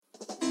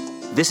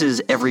This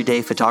is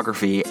Everyday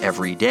Photography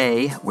Every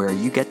Day, where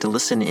you get to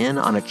listen in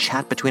on a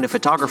chat between a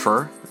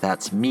photographer,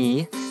 that's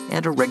me,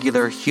 and a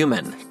regular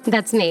human.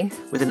 That's me.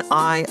 With an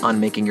eye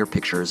on making your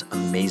pictures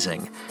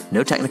amazing.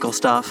 No technical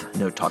stuff,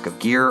 no talk of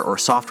gear or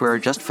software,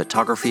 just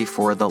photography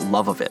for the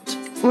love of it.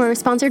 We're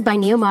sponsored by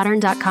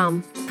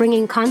neomodern.com,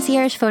 bringing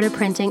concierge photo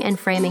printing and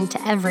framing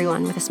to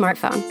everyone with a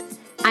smartphone.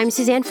 I'm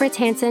Suzanne Fritz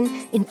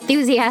Hansen,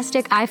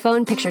 enthusiastic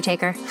iPhone picture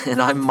taker. And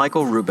I'm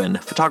Michael Rubin,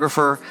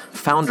 photographer,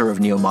 founder of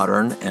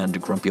Neomodern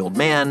and Grumpy Old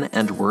Man,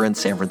 and we're in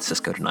San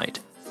Francisco tonight.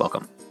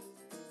 Welcome.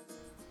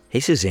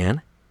 Hey,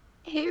 Suzanne.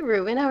 Hey,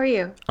 Rubin, how are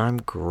you? I'm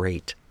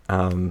great.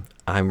 I'm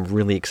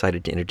really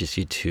excited to introduce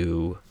you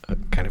to a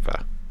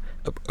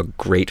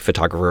great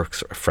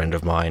photographer, a friend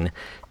of mine,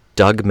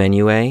 Doug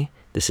Menuet.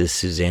 This is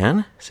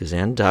Suzanne.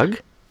 Suzanne, Doug.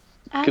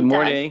 Hi, Good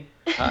morning.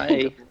 Doug.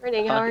 Hi. Good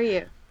morning. How are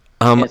you?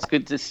 It's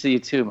good to see you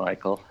too,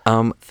 Michael.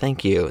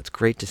 Thank you. It's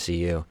great to see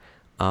you.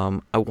 I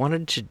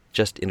wanted to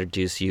just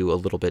introduce you a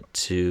little bit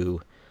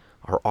to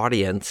our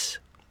audience.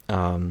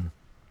 You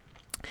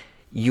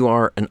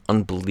are an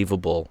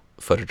unbelievable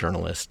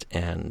photojournalist,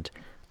 and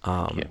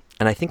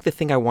I think the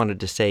thing I wanted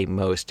to say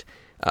most,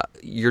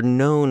 you're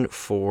known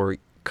for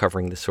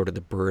covering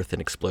the birth and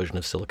explosion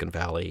of Silicon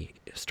Valley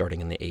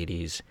starting in the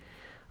 80s.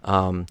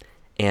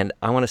 And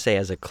I want to say,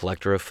 as a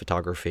collector of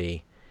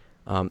photography,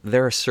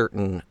 there are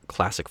certain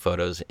classic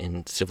photos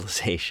in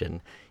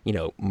civilization,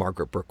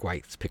 Margaret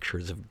Bourke-White's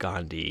pictures of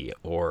Gandhi,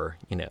 or,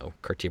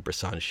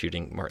 Cartier-Bresson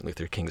shooting Martin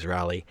Luther King's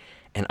rally.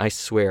 And I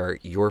swear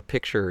your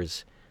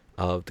pictures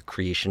of the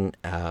creation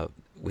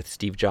with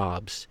Steve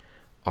Jobs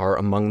are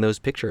among those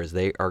pictures.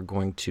 They are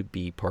going to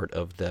be part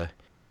of the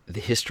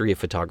history of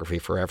photography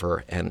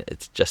forever. And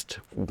it's just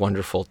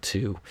wonderful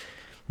to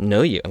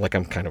know you. I'm a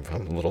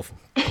little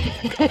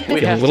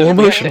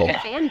emotional.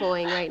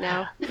 Fanboying right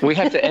now. We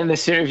have to end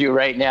this interview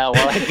right now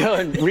while I go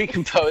and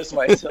recompose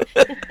myself.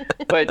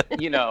 But,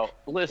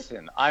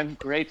 listen, I'm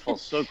grateful,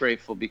 so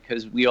grateful,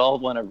 because we all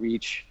want to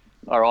reach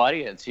our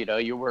audience.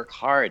 You work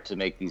hard to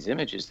make these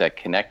images that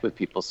connect with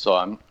people.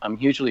 So I'm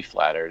hugely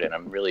flattered, and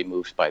I'm really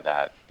moved by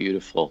that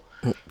beautiful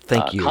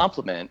Thank you.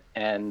 compliment.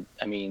 And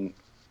I mean,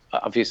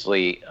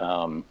 obviously,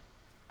 I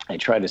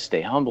try to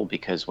stay humble,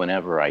 because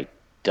whenever I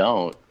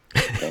don't,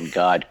 then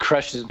God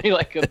crushes me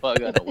like a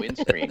bug on a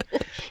windscreen.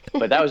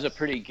 But that was a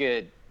pretty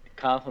good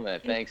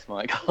compliment. Thanks,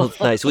 Michael. Well,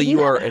 nice. Well,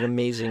 you are an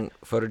amazing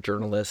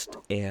photojournalist,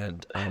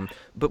 and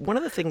but one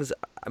of the things,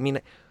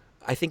 I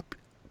think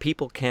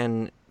people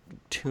can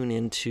tune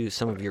into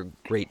some of your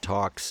great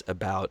talks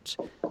about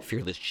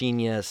Fearless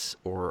Genius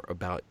or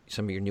about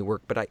some of your new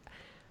work, but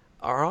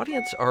our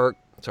audience are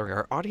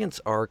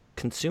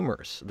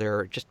consumers.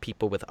 They're just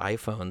people with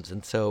iPhones,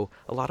 and so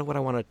a lot of what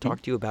I want to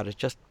talk to you about is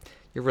just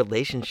your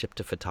relationship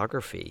to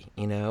photography,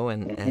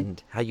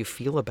 and how you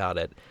feel about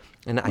it.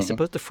 And I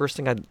suppose the first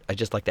thing I'd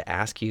just like to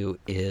ask you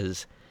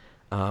is,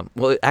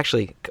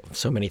 actually,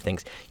 so many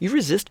things. You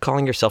resist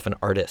calling yourself an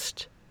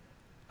artist.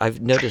 I've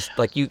noticed,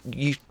 you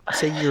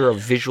say you're a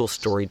visual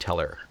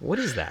storyteller. What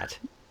is that?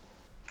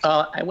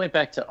 I went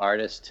back to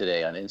artist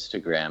today on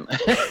Instagram.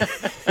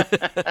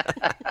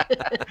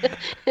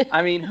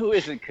 I mean, who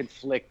isn't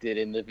conflicted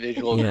in the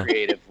visual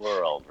creative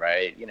world,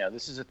 right?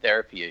 This is a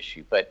therapy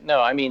issue. But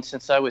no,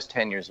 since I was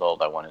 10 years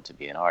old, I wanted to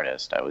be an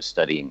artist. I was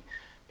studying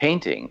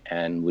painting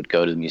and would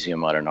go to the Museum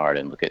of Modern Art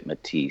and look at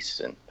Matisse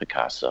and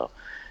Picasso.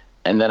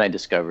 And then I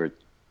discovered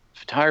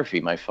photography.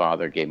 My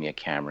father gave me a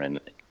camera, and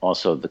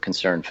also The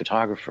Concerned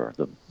Photographer,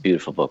 the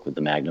beautiful book with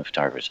the Magnum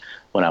photographers,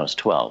 when I was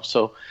 12.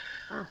 So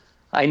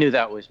I knew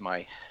that was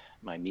my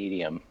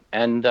medium,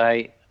 and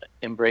I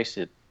embraced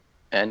it.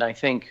 And I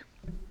think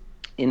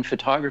in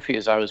photography,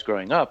 as I was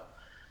growing up,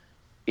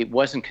 it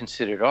wasn't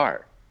considered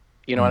art.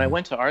 And I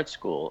went to art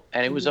school,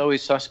 and it was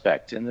always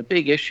suspect. And the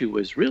big issue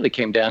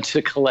came down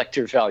to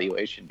collector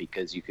valuation,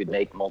 because you could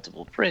make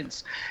multiple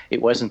prints.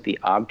 It wasn't the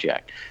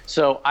object.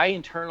 So I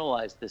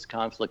internalized this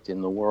conflict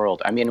in the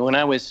world. When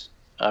I was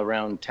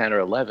around 10 or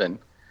 11,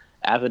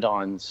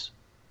 Avedon's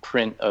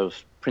print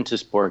of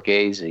Princess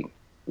Borghese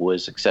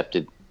was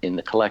accepted in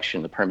the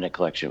collection, the permanent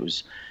collection. It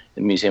was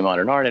in the Museum of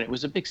Modern Art, and it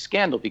was a big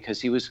scandal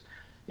because he was,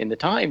 in the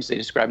Times, they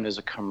described him as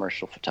a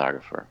commercial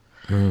photographer.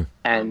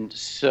 And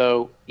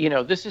so,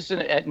 this is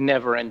a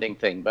never-ending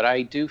thing, but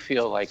I do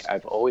feel like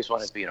I've always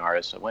wanted to be an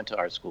artist. I went to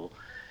art school.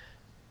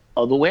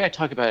 The way I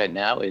talk about it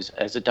now is,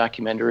 as a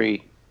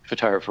documentary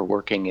photographer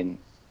working in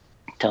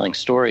telling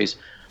stories,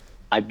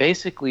 I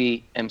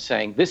basically am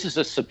saying, this is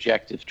a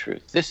subjective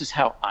truth. This is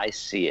how I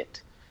see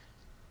it.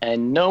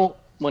 And no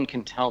one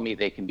can tell me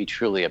they can be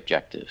truly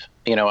objective.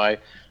 I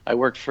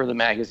worked for the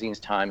magazines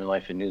Time and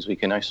Life and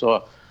Newsweek, and I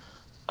saw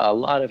a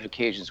lot of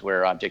occasions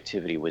where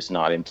objectivity was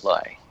not in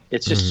play.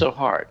 It's just so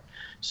hard.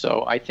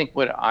 So I think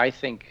what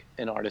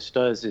an artist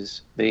does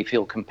is they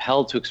feel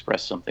compelled to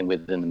express something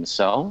within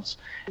themselves,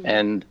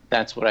 and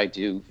that's what I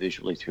do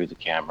visually through the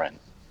camera. And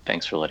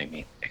thanks for letting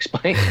me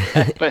explain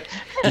that, but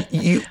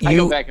I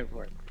go back and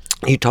forth.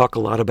 You talk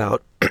a lot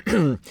about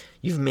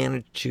you've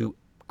managed to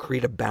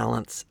create a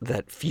balance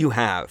that few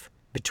have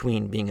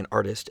between being an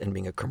artist and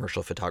being a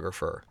commercial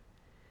photographer.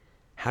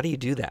 How do you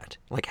do that?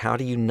 Like, how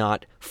do you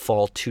not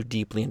fall too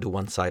deeply into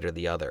one side or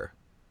the other?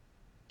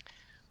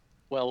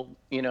 Well,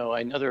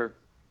 another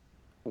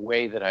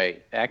way that I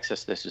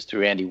access this is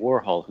through Andy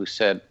Warhol, who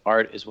said,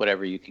 art is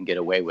whatever you can get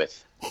away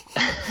with.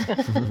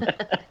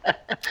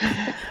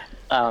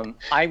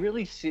 I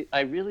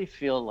really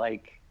feel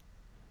like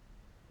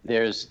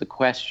there's the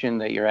question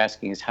that you're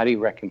asking is, how do you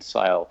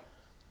reconcile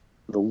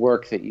the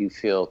work that you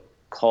feel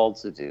called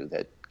to do,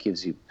 that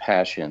gives you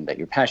passion, that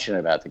you're passionate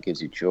about, that gives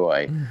you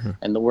joy,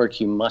 and the work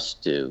you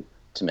must do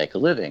to make a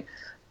living?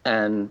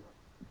 And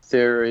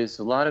there is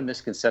a lot of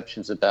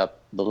misconceptions about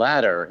the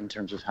latter in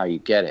terms of how you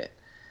get it.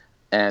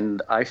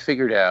 And I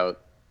figured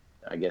out,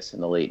 I guess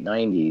in the late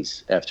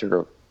 90s,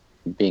 after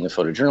being a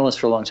photojournalist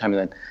for a long time,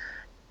 and then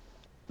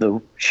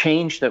the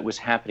change that was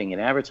happening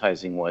in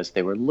advertising was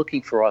they were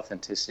looking for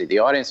authenticity. The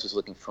audience was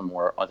looking for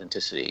more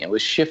authenticity, and it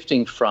was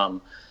shifting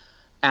from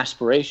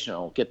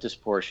aspirational, get this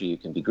Porsche, you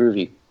can be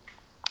groovy,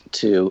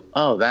 to,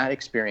 oh, that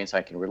experience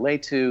I can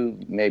relate to,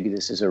 maybe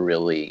this is a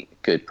really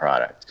good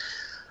product.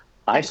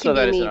 I saw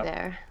that as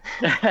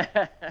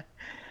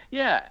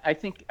yeah, I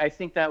think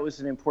that was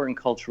an important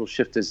cultural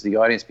shift as the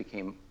audience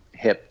became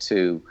hip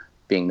to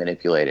being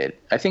manipulated.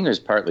 I think it was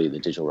partly the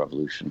digital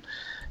revolution.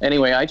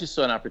 Anyway, I just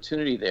saw an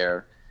opportunity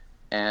there,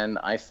 and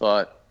I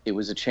thought it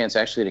was a chance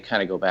actually to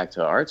kind of go back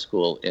to art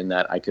school, in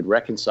that I could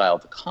reconcile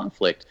the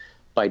conflict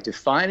by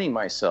defining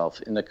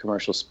myself in the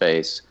commercial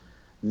space.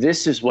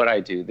 This is what I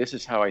do. This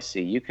is how I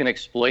see. You can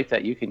exploit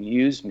that. You can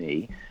use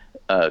me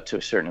to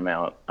a certain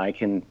amount. I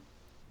can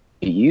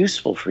be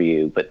useful for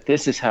you, but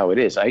this is how it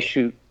is. I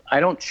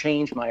don't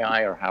change my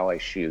eye or how I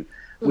shoot,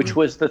 which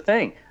was the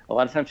thing. A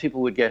lot of times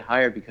people would get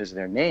hired because of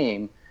their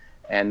name,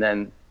 and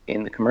then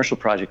in the commercial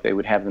project, they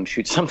would have them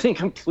shoot something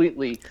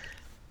completely,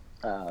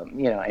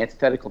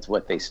 antithetical to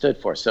what they stood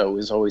for. So it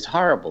was always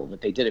horrible,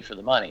 but they did it for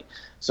the money.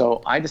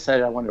 So I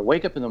decided I wanted to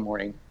wake up in the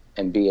morning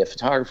and be a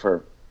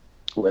photographer,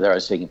 whether I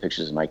was taking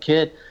pictures of my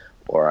kid,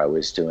 or I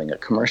was doing a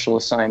commercial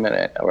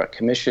assignment or a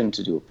commission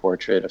to do a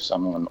portrait of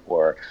someone,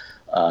 or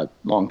a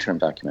long-term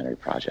documentary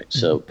project.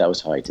 So that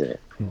was how I did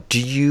it. Do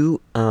you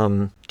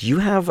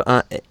have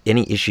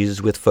any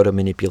issues with photo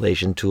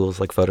manipulation tools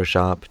like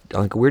Photoshop?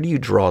 Like, where do you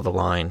draw the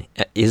line?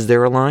 Is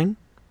there a line?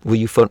 Will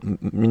you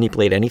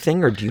manipulate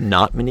anything, or do you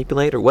not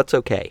manipulate, or what's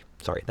okay?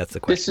 Sorry, that's the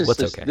question.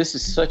 Okay? This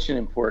is such an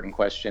important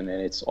question,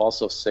 and it's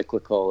also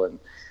cyclical. And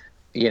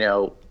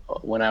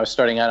when I was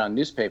starting out on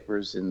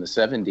newspapers in the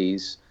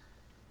 70s,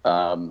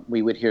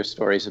 we would hear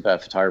stories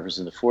about photographers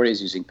in the 40s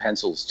using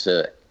pencils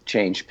to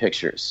change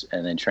pictures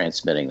and then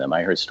transmitting them.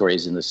 I heard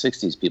stories in the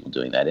 60s, people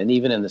doing that. And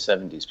even in the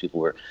 70s,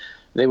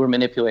 they were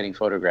manipulating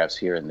photographs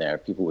here and there.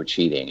 People were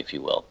cheating, if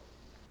you will.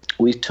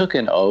 We took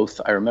an oath.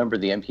 I remember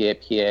the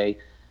MPPA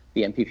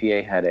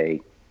had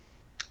a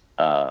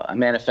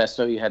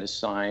manifesto you had to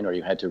sign or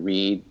you had to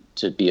read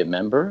to be a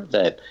member,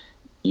 that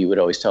you would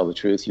always tell the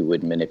truth. You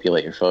wouldn't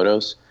manipulate your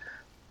photos.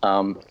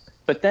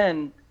 But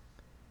then,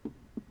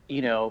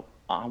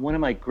 one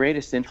of my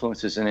greatest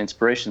influences and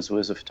inspirations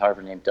was a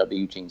photographer named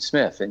W. Gene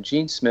Smith. And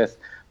Gene Smith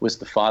was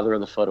the father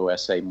of the photo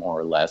essay, more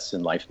or less,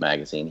 in Life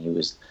magazine. He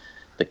was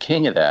the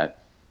king of that.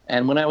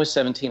 And when I was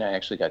 17, I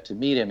actually got to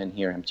meet him and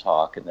hear him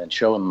talk and then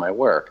show him my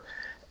work.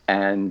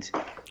 And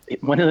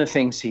one of the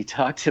things he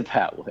talked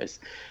about was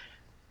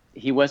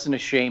he wasn't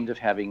ashamed of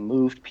having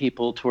moved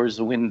people towards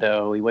the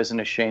window. He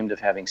wasn't ashamed of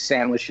having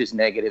sandwiches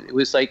negative. It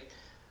was like,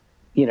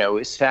 it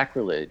was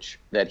sacrilege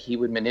that he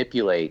would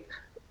manipulate.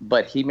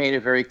 But he made a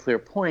very clear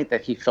point that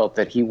he felt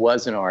that he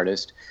was an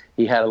artist.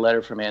 He had a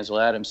letter from Ansel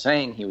Adams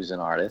saying he was an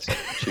artist,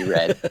 which he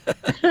read.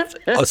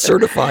 A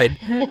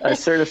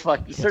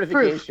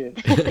certification.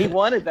 He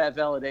wanted that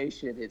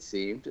validation, it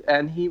seemed.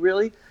 And he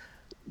really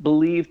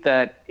believed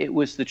that it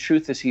was the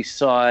truth as he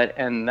saw it,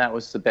 and that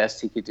was the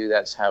best he could do.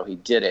 That's how he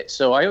did it.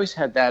 So I always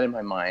had that in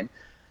my mind.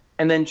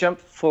 And then jump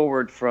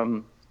forward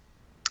from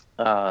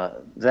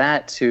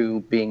that to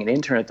being an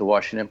intern at the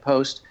Washington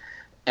Post.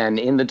 And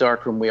in the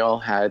darkroom, we all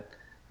had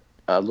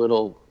a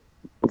little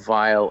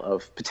vial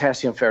of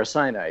potassium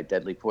ferrocyanide,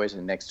 deadly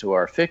poison, next to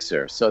our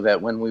fixer, so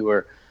that when we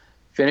were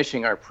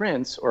finishing our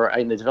prints, or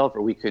in the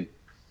developer, we could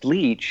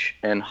bleach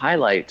and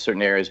highlight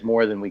certain areas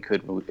more than we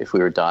could if we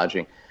were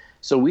dodging.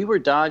 So we were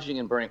dodging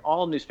and burning.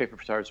 All newspaper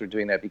photographers were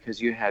doing that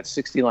because you had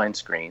 60-line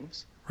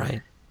screens.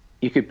 Right.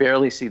 You could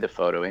barely see the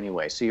photo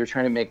anyway. So you're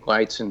trying to make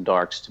lights and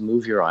darks to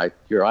move your eye.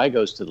 Your eye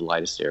goes to the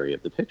lightest area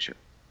of the picture.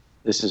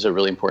 This is a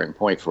really important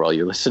point for all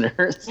your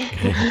listeners.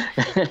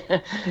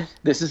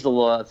 This is the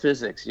law of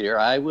physics. Your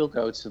eye will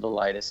go to the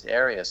lightest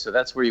area. So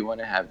that's where you want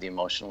to have the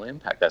emotional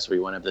impact. That's where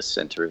you want to have the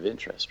center of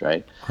interest,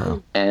 right?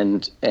 Wow.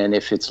 And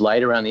if it's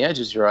light around the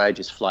edges, your eye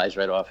just flies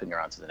right off and you're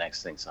on to the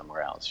next thing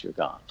somewhere else. You're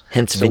gone.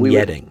 Hence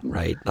vignetting,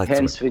 right?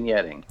 Hence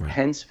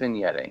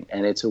vignetting.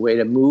 And it's a way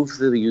to move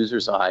the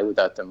user's eye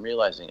without them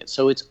realizing it.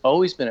 So it's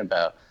always been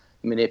about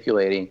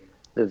manipulating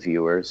the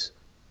viewer's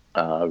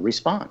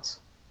response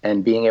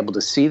and being able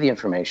to see the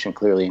information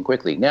clearly and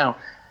quickly. Now,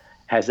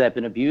 has that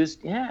been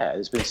abused? Yeah,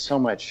 there's been so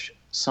much.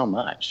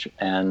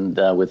 And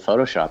with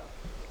Photoshop,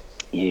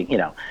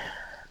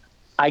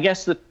 I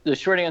guess the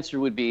short answer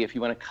would be, if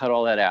you want to cut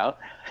all that out.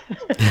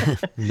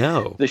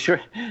 No. The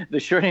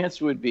short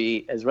answer would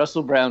be, as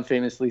Russell Brown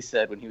famously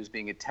said when he was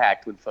being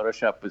attacked when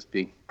Photoshop was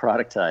being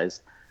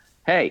productized,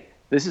 hey,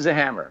 this is a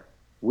hammer.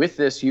 With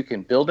this, you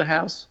can build a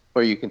house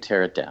or you can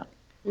tear it down.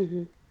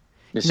 Mm-hmm.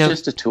 It's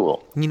just a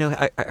tool.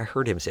 I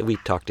heard him say, we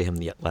talked to him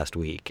last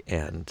week,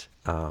 and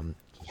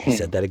he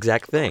said that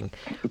exact thing.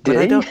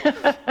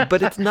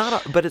 But it's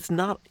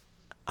not,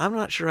 I'm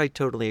not sure I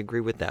totally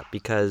agree with that,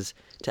 because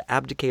to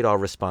abdicate all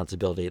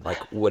responsibility, like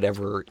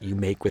whatever you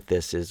make with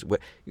this is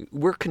what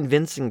we're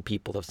convincing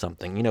people of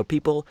something.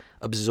 People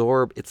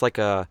absorb, it's like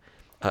a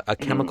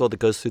chemical that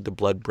goes through the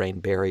blood-brain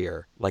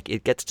barrier. Like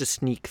it gets to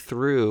sneak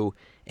through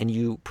and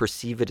you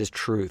perceive it as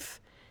truth.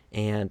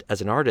 And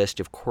as an artist,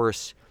 of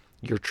course,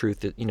 your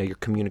truth, you're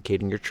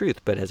communicating your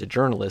truth. But as a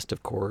journalist,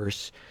 of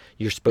course,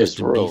 you're supposed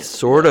to be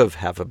sort of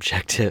have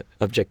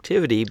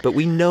objectivity. But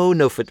we know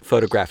no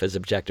photograph is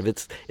objective.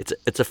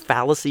 It's a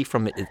fallacy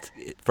from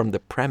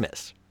the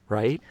premise,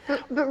 right?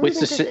 But Ruben,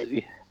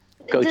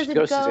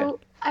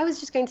 I was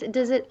just going to.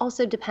 Does it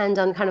also depend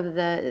on kind of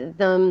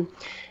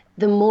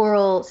the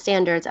moral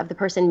standards of the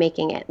person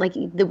making it? Like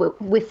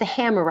with the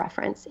hammer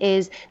reference,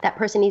 is that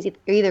person is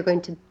either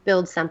going to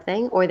build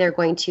something or they're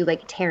going to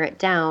like tear it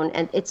down,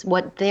 and it's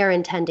what they're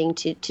intending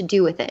to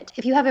do with it.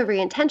 If you have every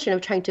intention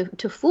of trying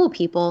to fool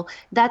people,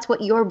 that's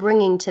what you're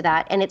bringing to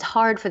that, and it's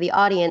hard for the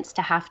audience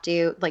to have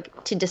to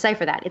to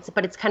decipher that.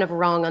 But it's kind of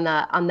wrong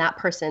on that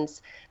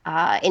person's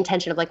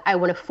intention of like, I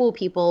want to fool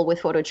people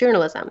with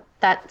photojournalism.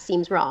 That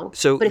seems wrong.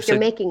 But if you're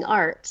making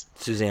art,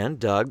 Suzanne,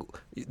 Doug,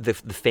 the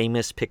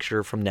famous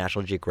picture from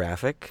National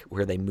Geographic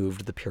where they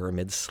moved the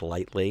pyramids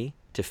slightly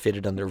to fit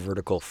it on their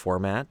vertical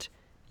format.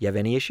 You have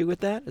any issue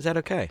with that? Is that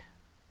okay?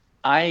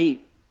 I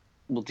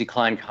will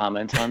decline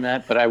comment on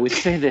that, but I would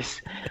say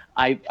this.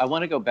 I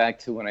want to go back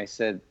to when I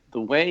said the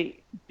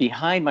way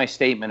behind my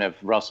statement of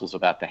Russell's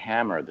about the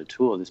hammer, the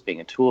tool, this being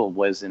a tool,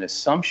 was an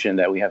assumption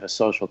that we have a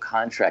social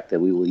contract that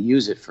we will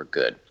use it for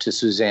good. To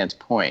Suzanne's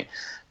point,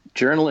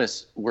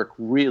 journalists work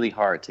really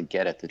hard to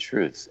get at the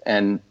truth.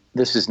 And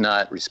this is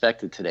not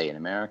respected today in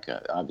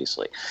America,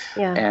 obviously.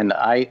 Yeah. And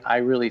I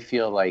really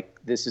feel like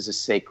this is a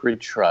sacred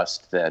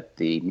trust that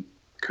the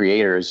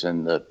creators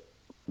and the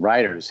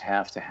writers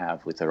have to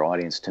have with their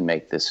audience to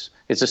make this.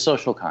 It's a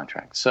social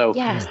contract. So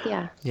yes,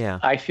 yeah.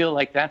 I feel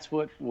like that's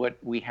what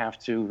we have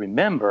to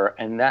remember,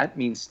 and that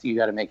means you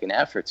got to make an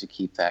effort to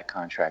keep that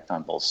contract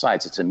on both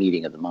sides. It's a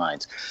meeting of the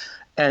minds.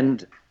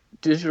 And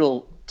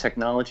digital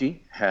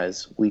technology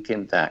has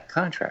weakened that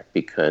contract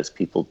because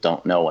people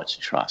don't know what to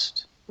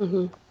trust.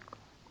 Mm-hmm.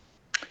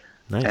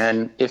 Nice.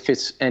 And if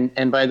it's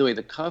and by the way,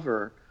 the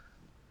cover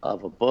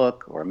of a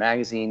book or a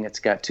magazine, it's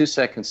got 2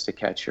 seconds to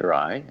catch your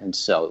eye and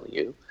sell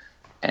you.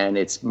 And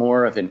it's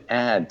more of an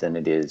ad than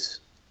it is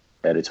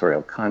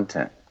editorial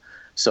content.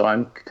 So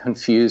I'm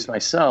confused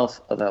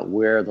myself about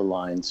where the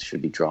lines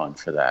should be drawn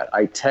for that.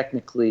 I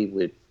technically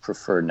would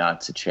prefer not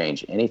to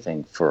change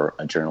anything for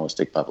a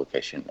journalistic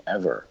publication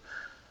ever.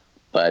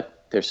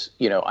 But there's,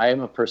 I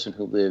am a person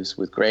who lives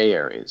with gray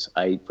areas.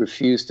 I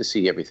refuse to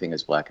see everything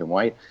as black and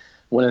white.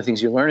 One of the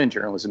things you learn in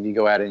journalism, you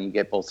go out and you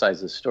get both sides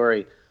of the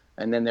story,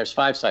 and then there's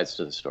 5 sides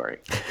to the story.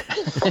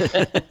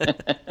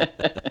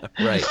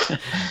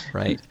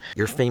 Right.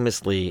 You're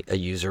famously a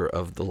user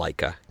of the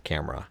Leica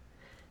camera.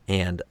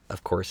 And,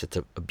 of course, it's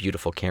a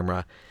beautiful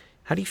camera.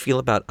 How do you feel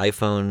about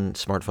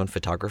smartphone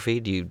photography?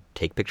 Do you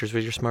take pictures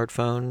with your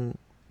smartphone?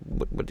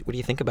 What do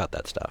you think about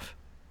that stuff?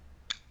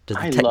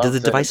 Does the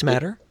device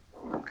matter?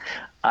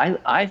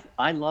 I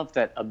love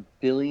that 1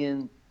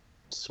 billion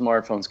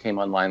smartphones came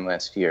online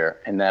last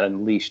year, and that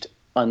unleashed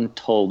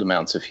untold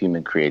amounts of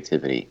human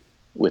creativity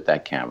with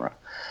that camera.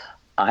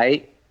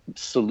 I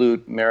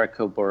salute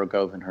Mariko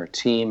Borogov and her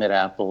team at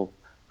Apple,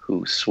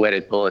 who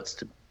sweated bullets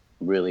to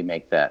really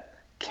make that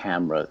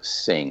camera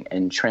sing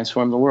and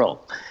transform the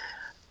world.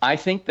 I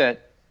think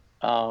that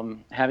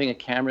having a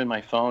camera in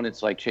my phone,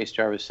 it's like Chase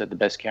Jarvis said, the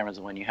best camera is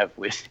the one you have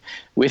with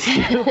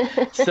you.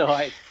 So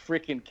I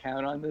freaking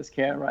count on this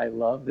camera. I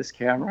love this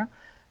camera.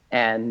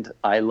 And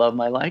I love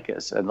my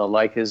Leicas. And the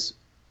Leicas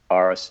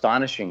are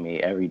astonishing me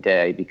every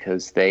day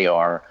because they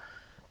are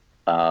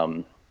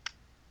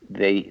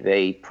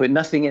they put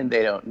nothing in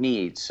they don't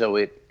need. So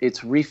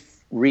it's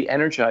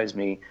re-energized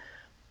me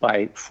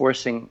by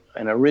forcing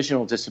an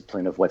original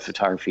discipline of what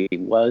photography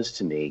was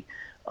to me.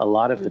 A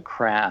lot of the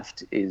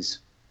craft is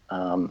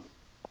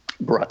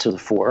brought to the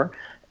fore,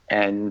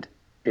 and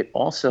it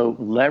also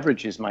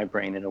leverages my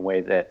brain in a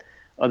way that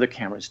other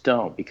cameras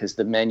don't, because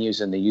the menus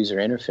and the user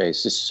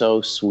interface is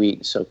so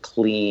sweet, so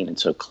clean, and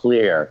so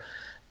clear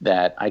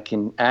that I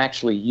can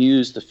actually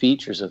use the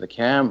features of the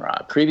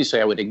camera. Previously,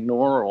 I would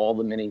ignore all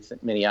the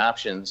many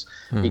options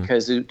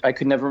because I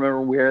could never remember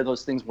where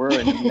those things were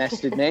in the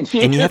nested menu.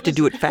 And you have to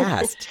do it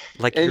fast.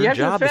 Like and your you have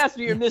job to do it fast,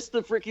 or you miss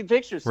the freaking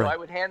picture. So Right. I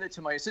would hand it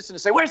to my assistant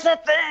and say, "Where's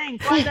that thing?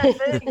 Find that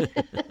thing."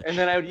 And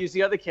then I would use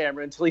the other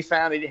camera until he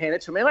found it. He'd hand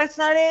it to me. That's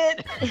not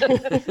it.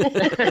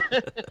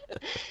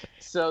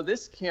 So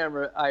this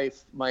camera,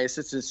 my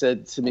assistant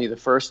said to me the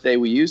first day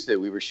we used it,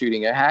 we were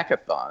shooting a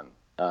hackathon.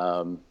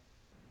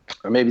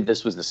 or maybe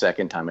this was the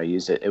second time I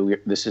used it.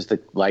 This is the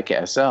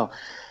Leica SL,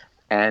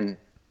 and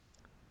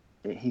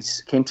he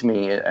came to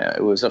me.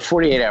 It was a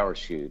 48-hour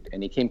shoot,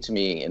 and he came to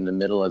me in the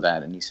middle of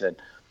that, and he said,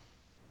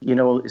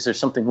 is there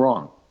something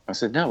wrong? I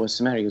said, no, what's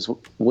the matter? He goes,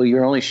 well,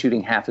 you're only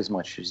shooting half as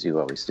much as you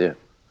always do.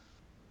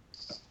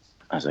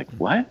 I was like,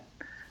 what?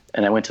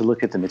 And I went to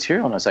look at the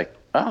material, and I was like,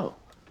 oh,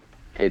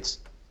 it's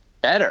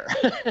better.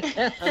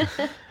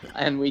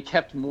 And we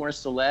kept more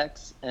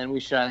selects, and we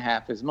shot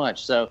half as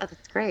much. So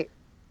that's great.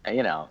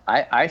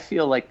 I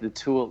feel like the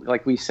tool,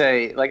 like we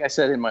say, like I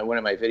said in one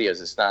of my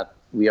videos,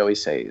 we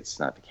always say it's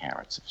not the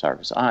camera, it's the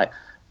photographer's eye.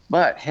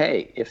 But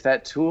hey, if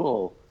that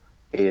tool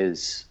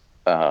is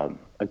a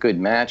good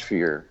match for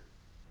your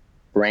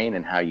brain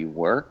and how you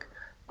work,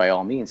 by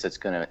all means, it's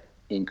going to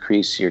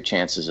increase your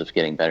chances of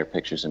getting better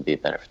pictures and be a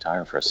better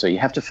photographer. So you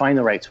have to find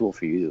the right tool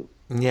for you.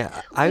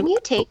 Yeah.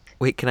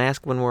 Wait, can I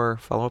ask one more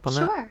follow-up on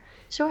that?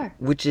 Sure.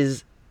 Which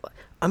is,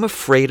 I'm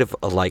afraid of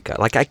a Leica.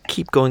 Like, I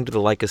keep going to the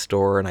Leica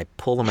store and I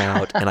pull them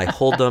out and I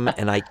hold them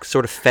and I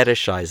sort of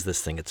fetishize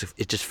this thing.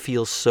 It just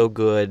feels so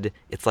good.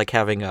 It's like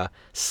having a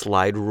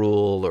slide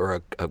rule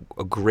or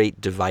a great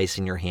device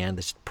in your hand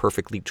that's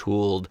perfectly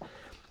tooled.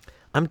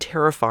 I'm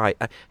terrified.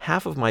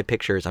 Half of my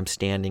pictures, I'm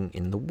standing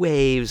in the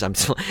waves. I'm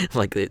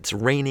like, it's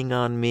raining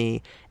on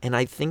me. And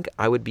I think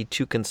I would be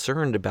too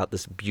concerned about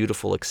this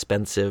beautiful,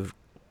 expensive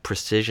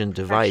precision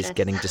device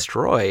getting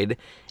destroyed.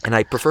 And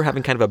I prefer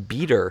having kind of a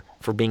beater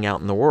for being out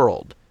in the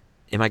world.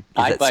 Is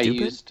that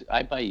stupid?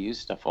 I buy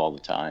used stuff all the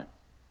time.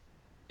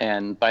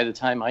 And by the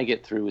time I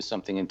get through with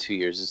something in 2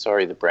 years, it's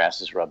already, the brass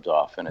is rubbed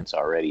off and it's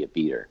already a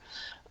beater.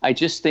 I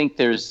just think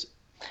there's,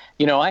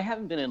 I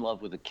haven't been in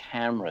love with a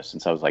camera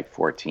since I was like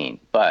 14,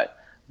 but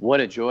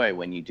what a joy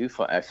when you do.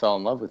 I fell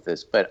in love with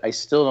this, but I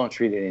still don't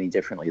treat it any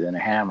differently than a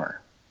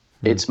hammer.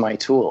 Mm-hmm. It's my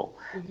tool.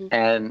 Mm-hmm.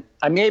 And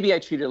maybe I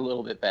treat it a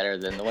little bit better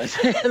than the ones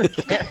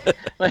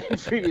my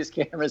previous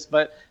cameras,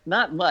 but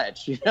not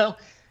much,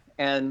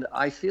 And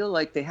I feel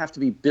like they have to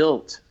be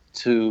built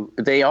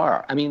they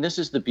are. I mean, this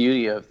is the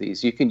beauty of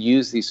these. You can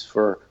use these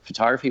for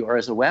photography or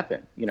as a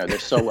weapon. They're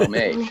so well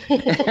made.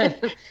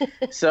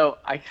 So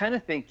I kind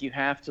of think you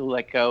have to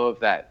let go of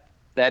that.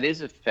 That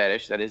is a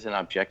fetish. That is an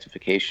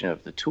objectification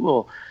of the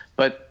tool.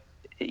 But,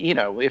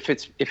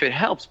 if it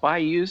helps, buy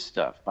used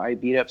stuff, buy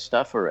beat up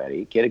stuff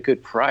already, get a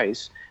good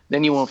price,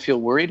 then you won't feel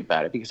worried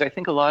about it. Because I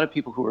think a lot of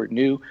people who are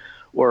new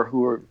or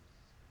who are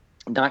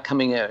not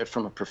coming at it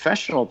from a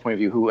professional point of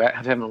view, who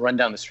haven't run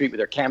down the street with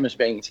their cameras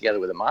banging together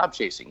with a mob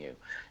chasing you,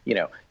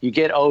 you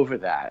get over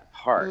that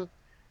part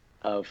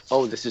of,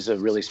 oh, this is a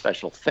really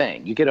special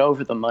thing. You get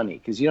over the money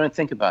because you don't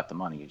think about the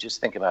money. You just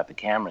think about the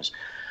cameras.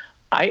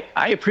 I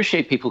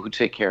appreciate people who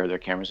take care of their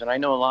cameras, and I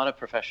know a lot of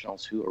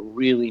professionals who are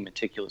really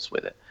meticulous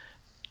with it.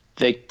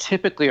 They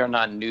typically are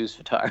not news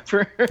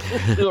photographers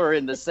who are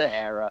in the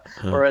Sahara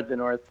or at the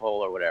North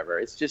Pole or whatever.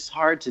 It's just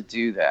hard to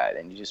do that,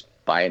 and you just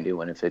buy a new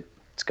one if it's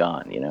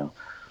gone,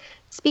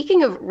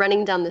 Speaking of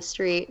running down the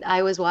street,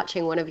 I was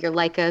watching one of your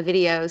Leica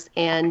videos,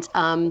 and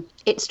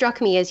it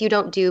struck me as you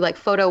don't do like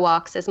photo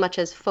walks as much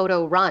as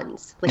photo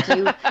runs. Like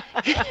you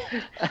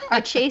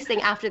are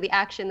chasing after the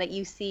action that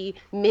you see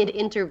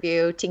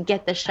mid-interview to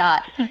get the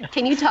shot.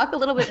 Can you talk a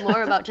little bit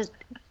more about just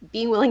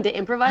being willing to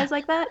improvise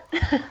like that?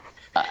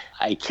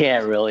 I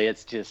can't really.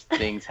 It's just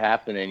things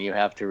happen and you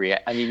have to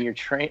react. I mean,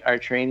 our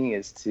training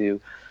is to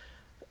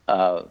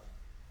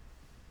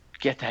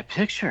get that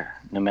picture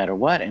no matter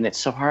what. And it's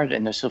so hard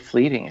and they're so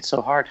fleeting. It's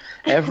so hard.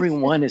 Every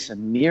one is a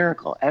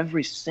miracle.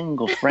 Every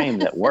single frame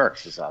that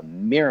works is a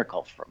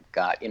miracle from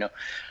God,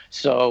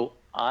 So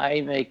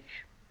I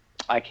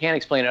can't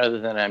explain it other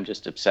than I'm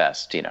just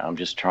obsessed. I'm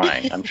just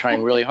trying. I'm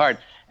trying really hard.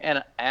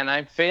 And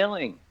I'm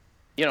failing.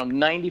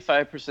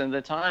 95% of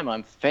the time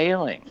I'm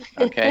failing.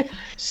 Okay.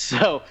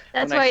 So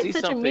that's why it's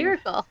such a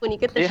miracle when you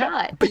get the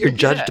shot. But you're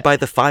judged by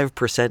the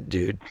 5%,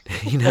 dude.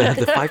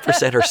 The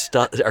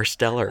 5% are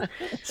stellar.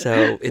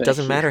 So it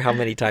doesn't matter how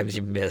many times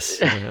you miss,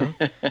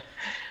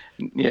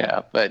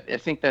 Yeah. But I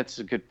think that's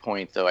a good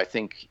point though. I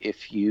think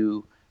if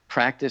you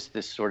practice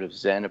this sort of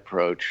Zen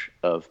approach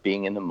of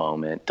being in the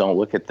moment, don't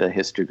look at the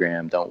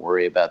histogram, don't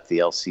worry about the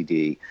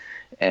LCD.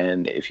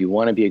 And if you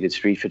want to be a good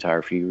street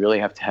photographer, you really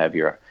have to have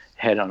your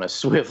head on a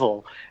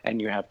swivel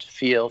and you have to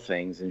feel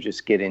things and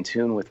just get in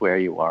tune with where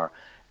you are.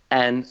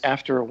 And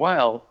after a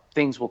while,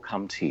 things will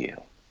come to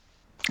you.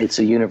 It's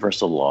a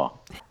universal law.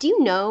 Do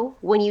you know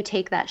when you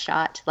take that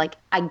shot, like,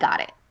 I got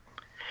it?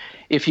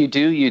 If you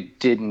do, you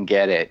didn't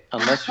get it,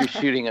 unless you're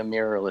shooting a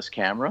mirrorless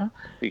camera.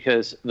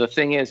 Because the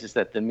thing is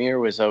that the mirror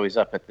was always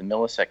up at the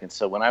millisecond.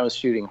 So when I was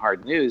shooting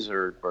hard news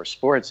or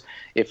sports,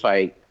 if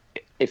I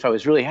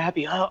was really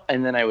happy,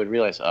 and then I would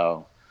realize,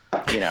 I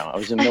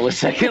was a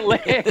millisecond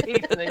late,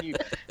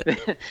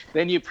 and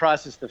then you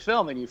process the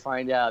film and you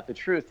find out the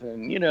truth.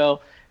 And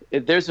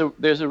there's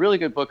a really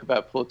good book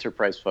about Pulitzer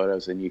Prize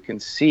photos, and you can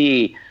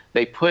see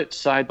they put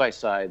side by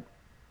side.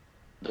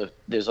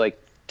 There's like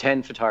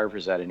 10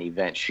 photographers at an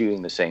event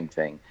shooting the same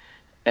thing,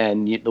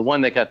 and the one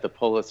that got the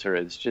Pulitzer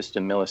is just a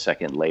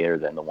millisecond later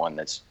than the one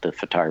that's the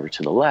photographer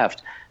to the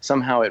left.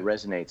 Somehow it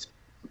resonates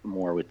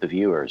more with the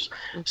viewers.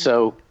 Mm-hmm.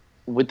 So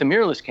with the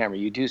mirrorless camera,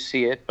 you do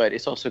see it, but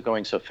it's also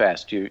going so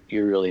fast, you're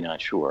really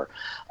not sure.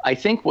 I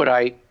think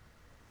I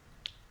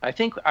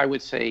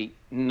would say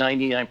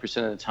 99%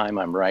 of the time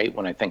I'm right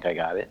when I think I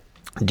got it.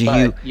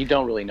 You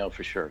don't really know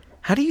for sure.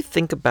 How do you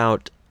think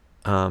about,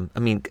 a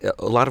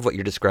lot of what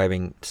you're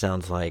describing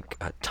sounds like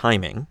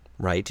timing,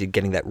 right?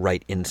 Getting that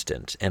right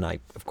instant. And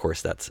of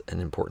course, that's an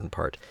important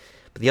part.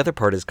 But the other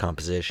part is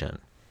composition.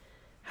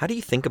 How do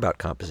you think about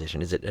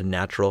composition? Is it a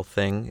natural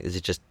thing? Is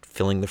it just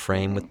filling the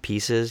frame with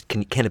pieces?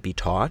 Can it be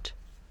taught?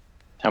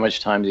 How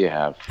much time do you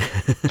have?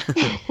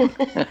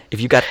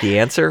 If you got the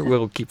answer,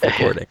 we'll keep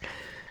recording.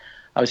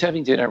 I was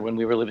having dinner when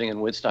we were living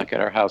in Woodstock at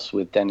our house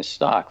with Dennis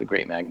Stock, the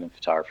great Magnum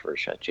photographer,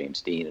 shot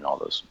James Dean and all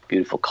those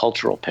beautiful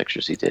cultural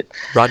pictures he did.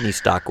 Rodney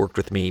Stock worked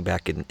with me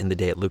back in the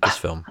day at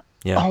Lucasfilm.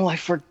 Yeah. Oh, I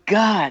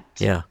forgot.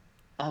 Yeah.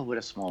 Oh, what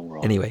a small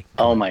world. Anyway.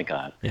 Oh, my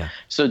God. Yeah.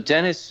 So,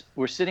 Dennis,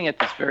 we're sitting at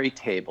this very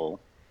table,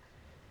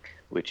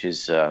 which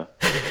is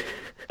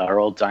our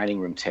old dining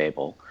room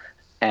table,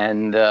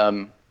 and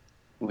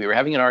we were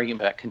having an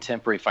argument about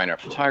contemporary fine art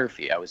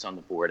photography. I was on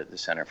the board at the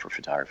Center for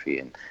Photography,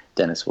 and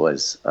Dennis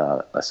was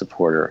a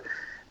supporter.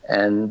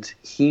 And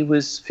he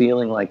was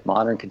feeling like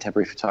modern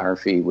contemporary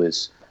photography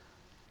was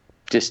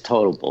just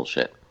total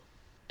bullshit.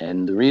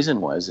 And the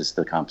reason is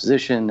the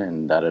composition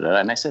and da-da-da.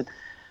 And I said,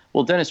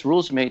 well, Dennis,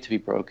 rules are made to be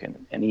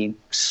broken. And he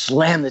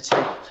slammed the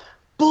table.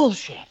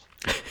 Bullshit.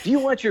 Do you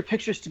want your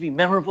pictures to be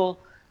memorable?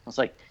 I was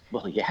like,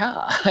 well,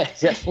 yeah, I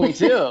definitely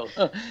do.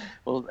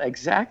 Well,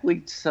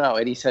 exactly so.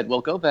 And he said, well,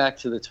 go back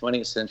to the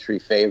 20th century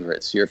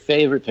favorites, your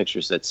favorite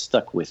pictures that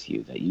stuck with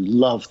you, that you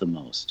love the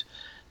most,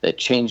 that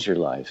changed your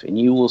life. And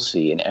you will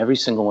see in every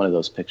single one of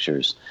those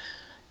pictures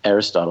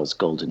Aristotle's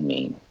golden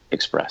mean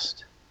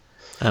expressed.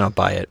 I don't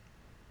buy it.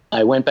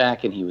 I went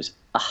back and he was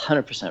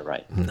 100%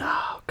 right. No,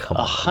 come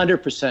on.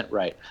 100%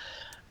 right.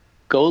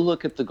 Go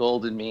look at the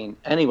golden mean.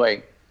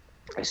 Anyway,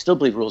 I still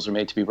believe rules are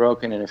made to be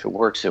broken, and if it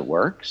works, it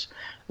works.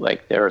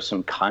 Like, there are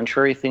some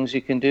contrary things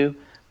you can do.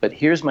 But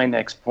here's my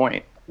next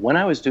point. When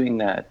I was doing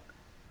that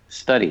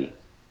study,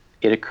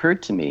 it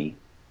occurred to me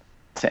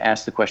to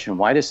ask the question,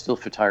 why does still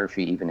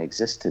photography even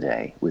exist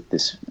today with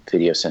this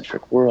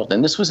video-centric world?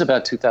 And this was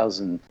about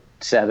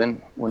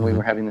 2007 when we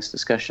were having this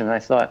discussion, and I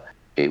thought,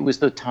 it was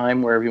the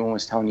time where everyone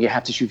was telling you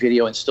have to shoot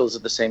video and stills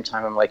at the same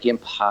time. I'm like,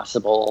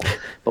 impossible.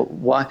 But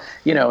why?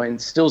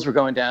 And stills were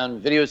going down,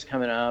 videos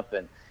coming up,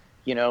 and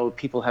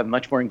people have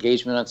much more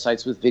engagement on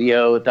sites with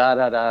video,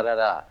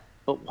 da-da-da-da-da.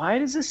 But why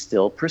does it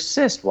still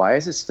persist? Why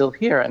is it still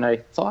here? And I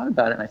thought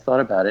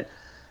about it,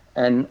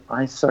 and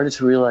I started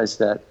to realize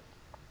that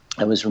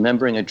I was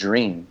remembering a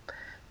dream.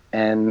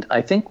 And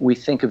I think we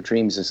think of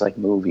dreams as like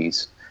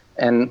movies.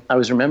 And I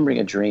was remembering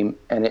a dream,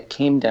 and it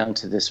came down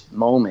to this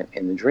moment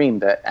in the dream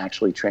that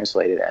actually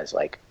translated as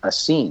like a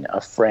scene, a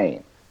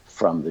frame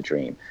from the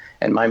dream.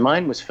 And my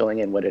mind was filling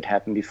in what had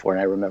happened before, and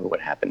I remember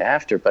what happened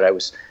after, but I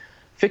was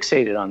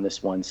fixated on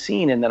this one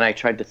scene, and then I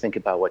tried to think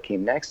about what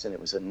came next, and it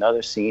was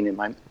another scene in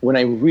when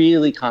I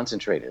really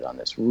concentrated on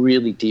this,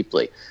 really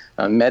deeply,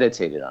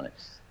 meditated on it.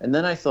 And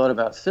then I thought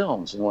about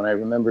films, and when I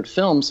remembered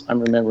films, I'm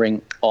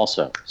remembering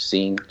also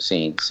scene,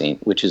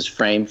 which is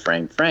frame,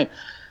 frame, frame.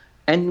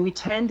 And we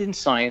tend in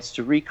science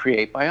to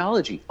recreate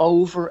biology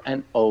over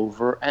and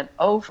over and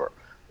over.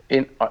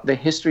 In the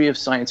history of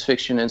science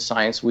fiction and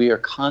science, we are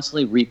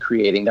constantly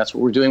recreating. That's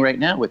what we're doing right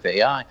now with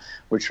AI.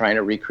 We're trying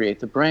to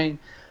recreate the brain.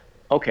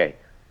 Okay,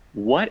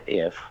 what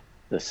if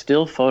the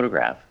still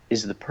photograph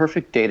is the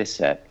perfect data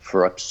set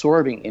for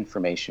absorbing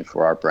information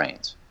for our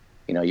brains?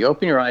 You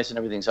open your eyes and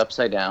everything's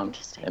upside down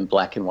and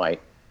black and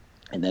white,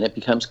 and then it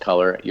becomes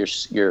color.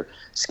 You're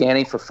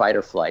scanning for fight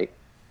or flight,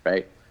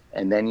 right?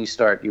 And then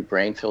your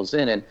brain fills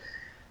in, and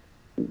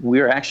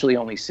we're actually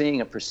only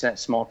seeing a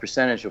small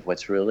percentage of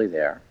what's really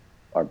there.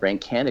 Our brain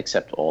can't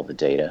accept all the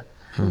data.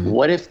 Mm-hmm.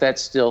 What if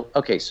that's still,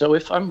 okay, so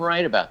if I'm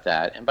right about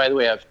that, and by the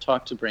way, I've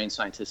talked to brain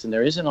scientists, and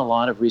there isn't a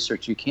lot of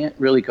research. You can't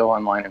really go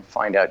online and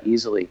find out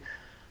easily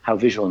how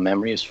visual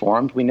memory is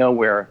formed. We know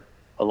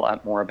a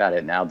lot more about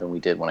it now than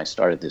we did when I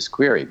started this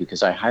query,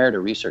 because I hired a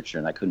researcher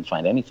and I couldn't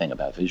find anything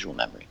about visual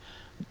memory.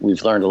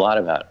 We've learned a lot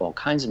about all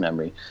kinds of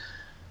memory,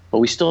 but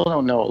we still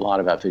don't know a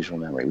lot about visual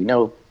memory. We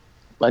know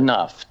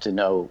enough to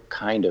know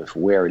kind of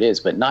where it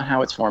is, but not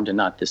how it's formed and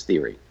not this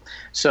theory.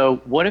 So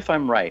what if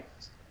I'm right?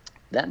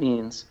 That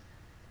means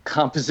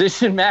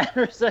composition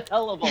matters a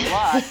hell of a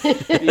lot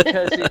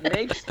because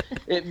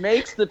it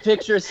makes the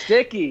picture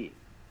sticky.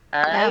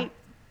 All right? Yeah.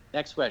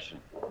 Next question.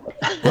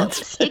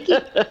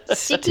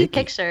 Sticky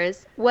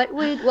pictures. What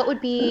would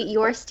be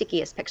your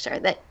stickiest picture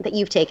that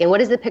you've taken?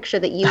 What is the picture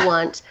that you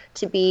want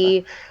to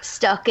be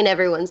stuck in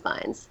everyone's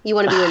minds? You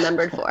want to be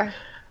remembered for?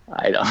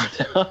 I don't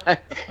know.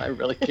 I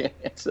really can't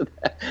answer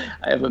that.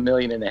 I have 1.5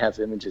 million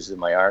images in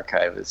my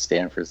archive at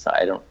Stanford. So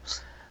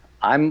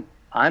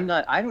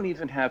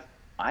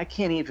I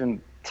can't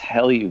even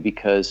tell you,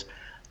 because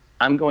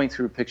I'm going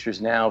through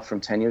pictures now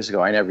from 10 years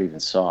ago I never even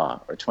saw,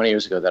 or 20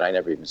 years ago that I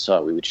never even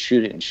saw. We would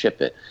shoot it and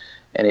ship it.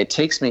 And it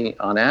takes me,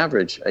 on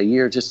average, a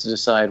year just to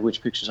decide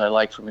which pictures I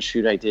like from a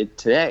shoot I did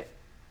today.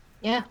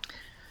 Yeah.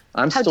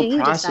 I'm still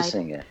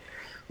processing it.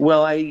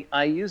 Well,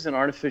 I use an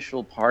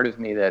artificial part of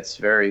me that's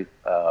very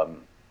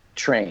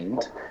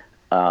trained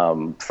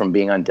from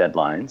being on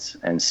deadlines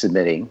and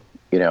submitting,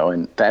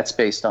 and that's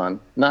based on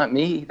not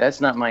me.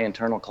 That's not my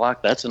internal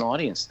clock. That's an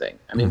audience thing.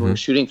 I mean, when we're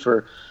shooting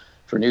for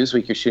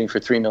Newsweek, you're shooting for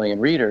 3 million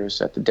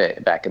readers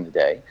back in the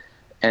day.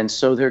 And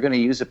so they're going to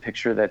use a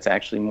picture that's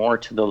actually more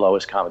to the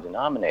lowest common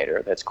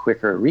denominator, that's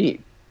quicker to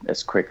read,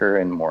 that's quicker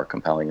and more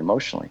compelling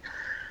emotionally.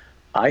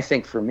 I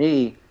think for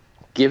me,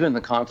 given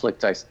the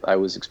conflict I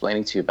was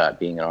explaining to you about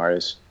being an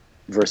artist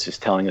versus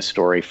telling a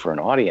story for an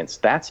audience,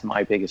 that's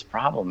my biggest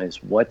problem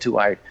is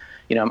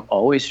I'm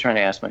always trying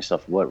to ask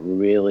myself what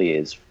really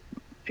is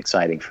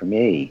exciting for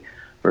me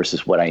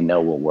versus what I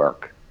know will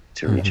work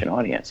to reach an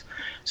audience.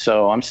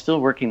 So I'm still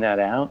working that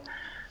out.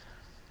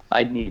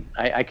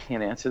 I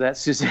can't answer that,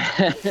 Suzanne.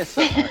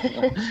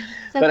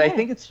 But I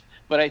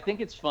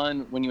think it's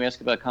fun when you ask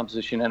about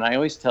composition, and I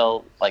always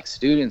tell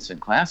students in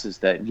classes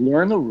that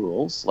learn the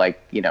rules, like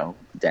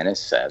Dennis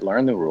said,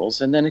 learn the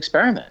rules and then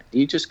experiment.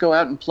 You just go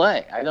out and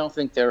play. I don't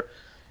think there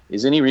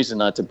is any reason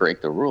not to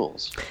break the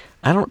rules.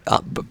 I don't.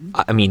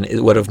 I mean,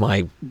 one of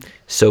my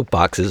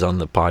soapboxes on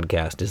the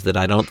podcast is that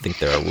I don't think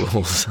there are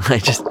rules. I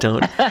just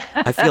don't.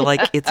 I feel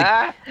like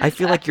I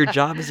feel like your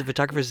job as a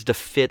photographer is to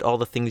fit all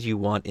the things you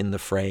want in the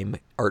frame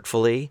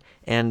artfully,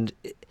 and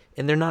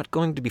they're not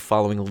going to be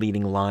following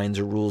leading lines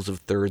or rules of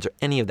thirds or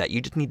any of that.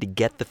 You just need to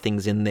get the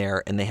things in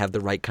there, and they have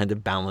the right kind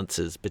of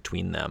balances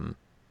between them.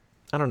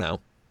 I don't know.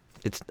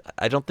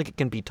 I don't think it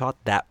can be taught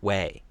that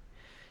way.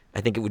 I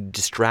think it would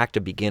distract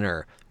a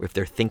beginner if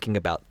they're thinking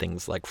about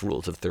things like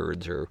rules of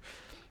thirds or,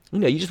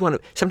 you just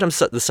want to, sometimes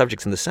the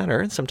subject's in the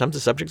center and sometimes the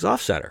subject's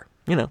off center.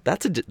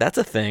 That's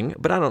a thing,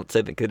 but I don't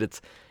say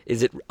that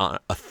is it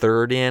a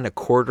third in, a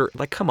quarter?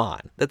 Like, come on.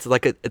 That's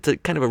it's a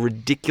kind of a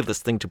ridiculous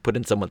thing to put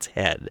in someone's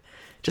head.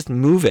 Just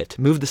move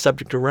the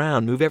subject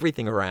around, move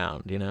everything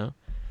around,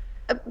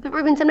 But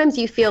Ruben, sometimes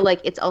you feel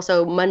like it's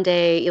also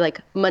Monday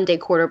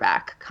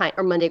quarterback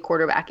or Monday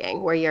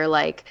quarterbacking, where you're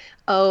like,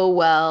 oh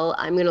well,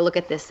 I'm gonna look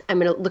at this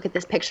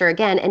picture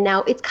again, and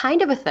now it's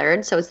kind of a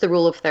third, so it's the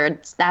rule of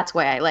thirds. That's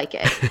why I like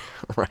it.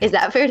 Right. Is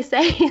that fair to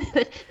say?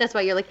 That's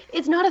why you're like,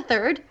 it's not a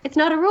third, it's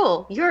not a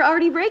rule. You're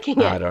already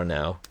breaking it. I don't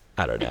know.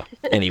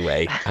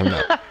 Anyway, I'm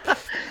not.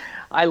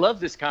 I love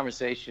this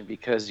conversation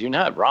because you're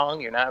not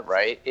wrong, you're not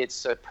right.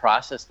 It's a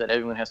process that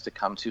everyone has to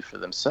come to for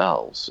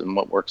themselves and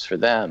what works for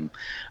them.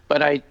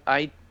 But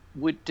I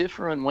would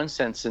differ in one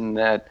sense in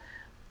that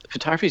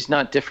photography is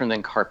not different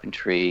than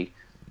carpentry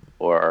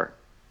or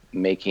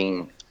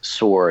making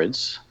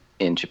swords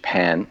in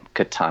Japan,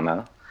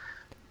 katana.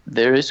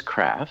 There is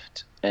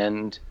craft,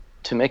 and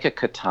to make a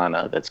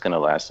katana that's going to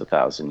last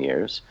 1,000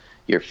 years,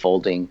 you're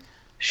folding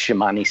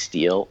Shimane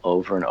steel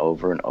over and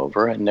over and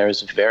over, and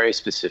there's a very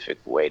specific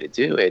way to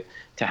do it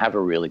to have a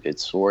really good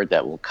sword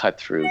that will cut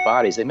through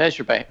bodies. They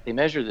measure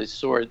the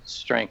sword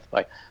strength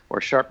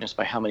or sharpness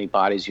by how many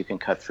bodies you can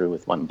cut through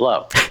with one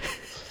blow.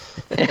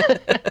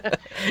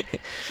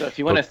 So if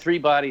you want a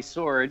 3-body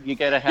sword, you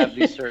got to have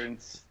these certain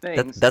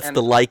things. That's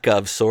the Leica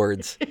of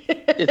swords.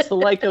 It's the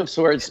Leica of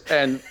swords,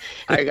 and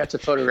I got to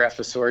photograph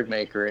a sword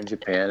maker in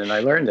Japan, and I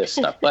learned this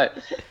stuff. But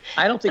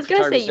I don't think. I was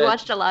going to say you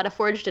watched a lot of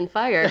Forged in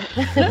Fire.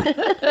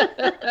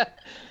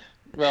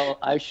 Well,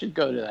 I should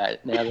go to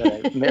that now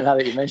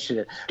that you mention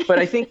it. But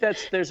I think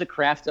there's a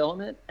craft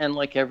element, and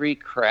like every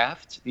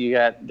craft,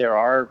 there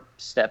are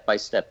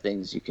step-by-step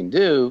things you can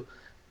do,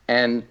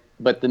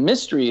 but the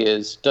mystery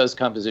is, does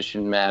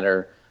composition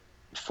matter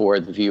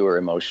for the viewer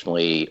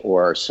emotionally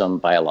or some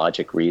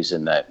biologic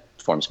reason that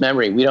forms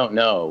memory? We don't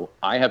know.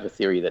 I have a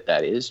theory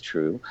that is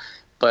true,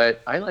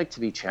 but I like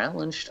to be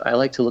challenged. I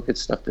like to look at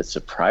stuff that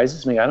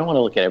surprises me. I don't want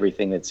to look at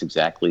everything that's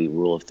exactly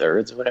rule of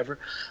thirds or whatever.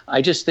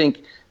 I just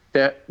think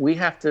that we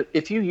have to,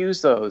 if you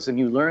use those and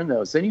you learn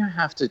those, then you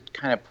have to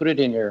kind of put it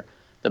in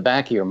the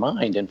back of your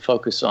mind and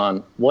focus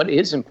on what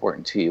is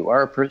important to you.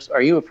 Are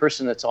you a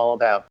person that's all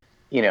about,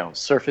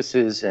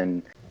 surfaces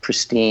and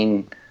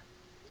pristine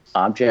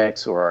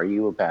objects, or are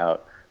you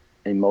about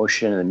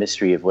emotion and the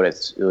mystery of what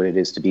it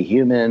is to be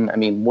human? I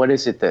mean, what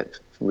is it that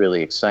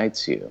really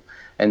excites you?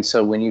 And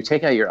so when you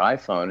take out your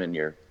iPhone and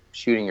you're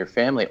shooting your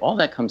family, all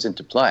that comes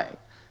into play.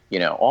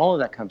 All of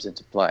that comes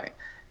into play.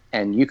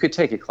 And you could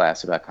take a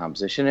class about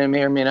composition, and it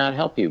may or may not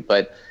help you.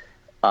 But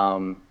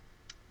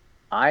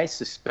I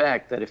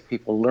suspect that if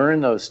people learn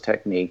those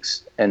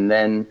techniques and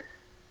then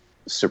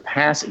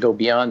go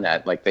beyond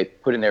that, like they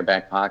put in their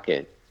back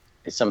pocket,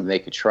 it's something they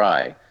could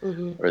try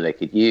or they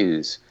could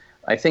use,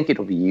 I think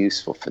it'll be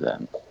useful for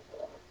them.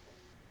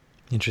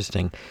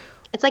 Interesting.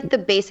 It's like the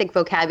basic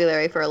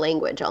vocabulary for a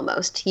language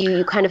almost.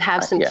 You kind of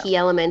have some key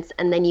elements,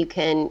 and then you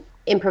can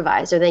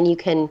improvise, or then you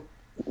can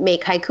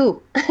make haiku.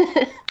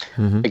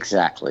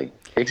 Exactly.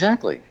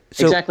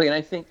 And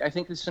I think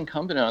it's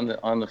incumbent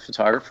on the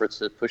photographer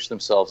to push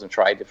themselves and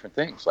try different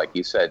things. Like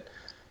you said,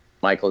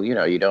 Michael,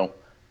 you don't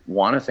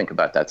want to think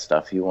about that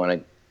stuff. You want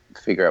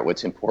to figure out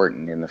what's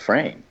important in the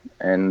frame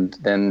and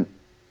then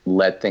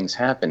let things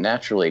happen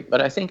naturally.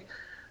 But I think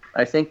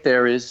I think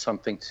there is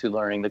something to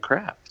learning the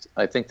craft.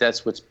 I think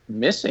that's what's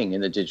missing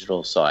in the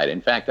digital side.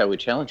 In fact, I would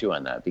challenge you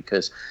on that,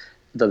 because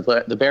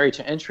the barrier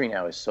to entry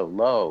now is so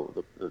low.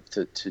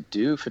 To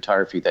do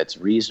photography that's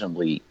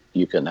reasonably,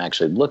 you can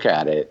actually look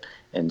at it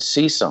and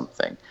see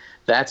something.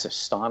 That's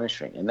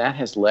astonishing. And that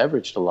has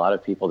leveraged a lot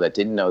of people that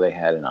didn't know they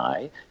had an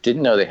eye,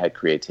 didn't know they had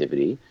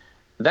creativity.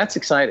 That's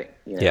exciting,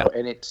 you know? Yeah.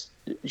 And it's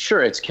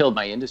killed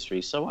my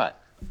industry. So what?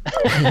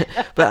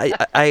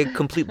 But I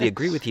completely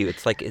agree with you.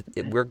 It's like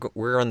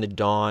we're on the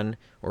dawn,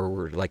 or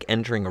we're like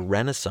entering a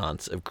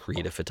renaissance of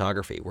creative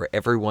photography, where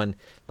everyone,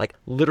 like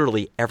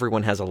literally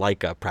everyone, has a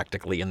Leica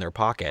practically in their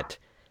pocket.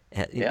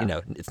 Yeah. You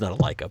know, it's not a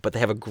Leica, but they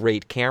have a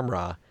great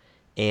camera,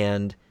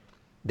 and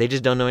they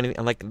just don't know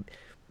anything. Like,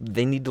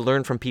 they need to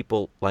learn from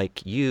people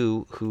like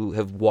you who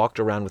have walked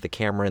around with a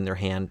camera in their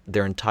hand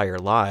their entire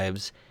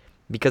lives,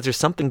 because there's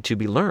something to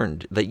be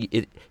learned. That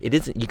it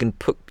isn't, you can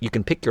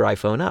pick your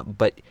iPhone up,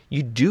 but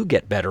you do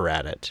get better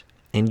at it,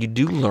 and you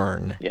do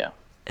learn. Yeah.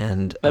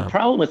 And the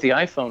problem with the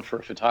iPhone for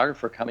a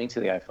photographer coming to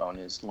the iPhone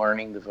is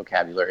learning the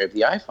vocabulary of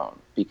the iPhone,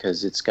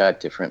 because it's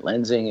got different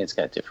lensing, it's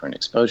got different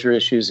exposure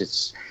issues.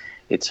 It's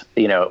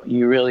you know,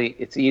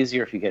 it's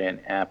easier if you get an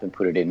app and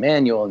put it in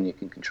manual, and you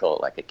can control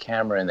it like a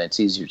camera, and it's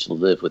easier to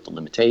live with the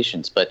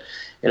limitations. But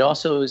it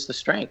also is the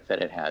strength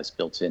that it has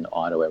built in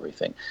auto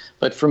everything.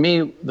 But for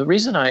me, the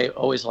reason I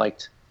always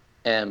liked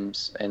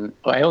M's, and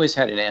I always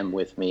had an M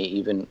with me,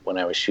 even when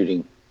I was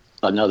shooting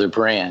another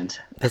brand.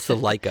 That's the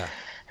Leica.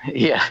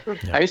 Yeah.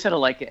 I always had a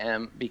Leica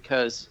M,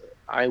 because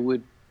I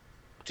would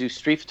do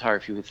street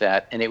photography with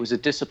that, and it was a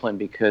discipline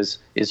because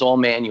it's all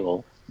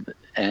manual,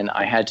 and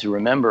I had to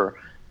remember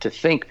to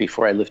think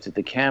before I lifted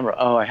the camera,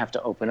 oh, I have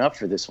to open up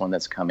for this one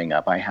that's coming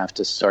up. I have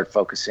to start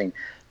focusing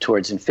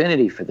towards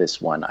infinity for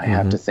this one. I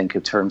have to think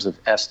in terms of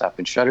f-stop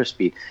and shutter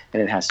speed,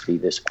 and it has to be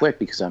this quick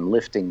because I'm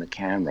lifting the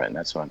camera, and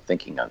that's what I'm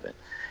thinking of it.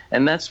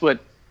 And that's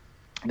what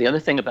the other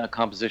thing about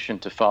composition,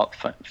 to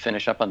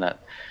finish up on that,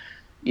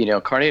 you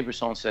know,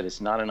 Cartier-Bresson said it's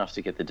not enough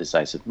to get the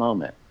decisive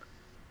moment.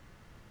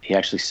 He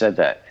actually said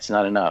that. It's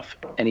not enough.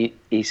 And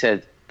he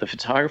said the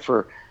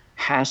photographer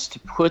has to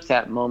put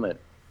that moment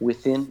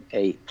within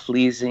a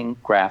pleasing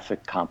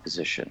graphic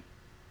composition.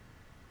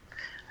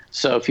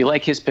 So if you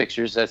like his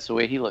pictures, that's the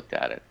way he looked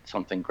at it,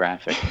 something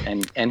graphic.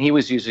 And he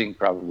was using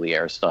probably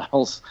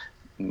Aristotle's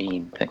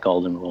the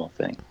golden rule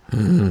thing.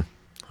 Mm-hmm.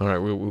 All right,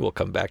 we will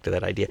come back to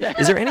that idea.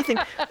 Is there anything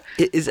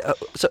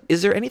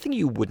is there anything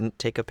you wouldn't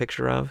take a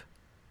picture of?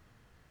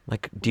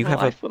 Like, do you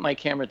have I put my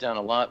camera down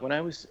a lot. When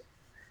I was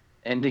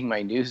ending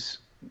my news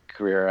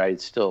career, I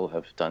still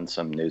have done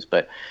some news,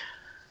 but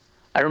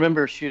I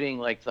remember shooting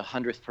like the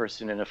 100th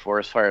person in a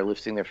forest fire,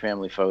 lifting their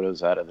family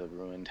photos out of the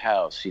ruined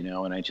house, you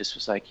know, and I just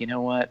was like, you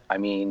know what? I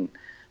mean,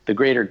 the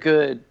greater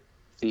good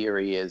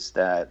theory is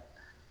that,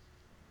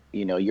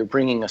 you know, you're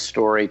bringing a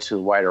story to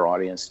a wider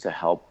audience to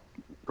help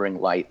bring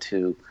light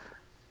to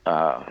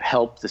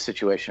help the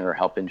situation or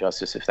help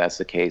injustice, if that's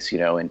the case, you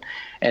know,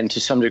 and to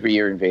some degree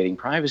you're invading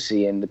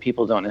privacy, and the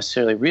people don't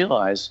necessarily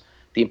realize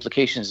the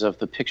implications of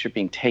the picture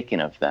being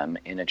taken of them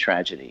in a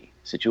tragedy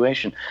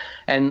situation.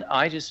 And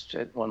I just,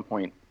 at one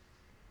point,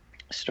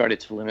 started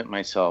to limit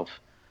myself.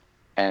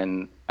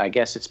 And I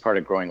guess it's part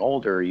of growing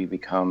older. You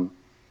become,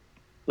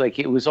 like,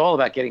 it was all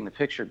about getting the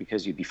picture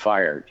because you'd be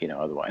fired, you know,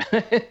 otherwise.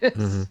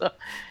 So,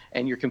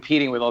 and you're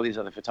competing with all these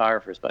other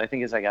photographers. But I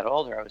think as I got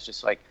older, I was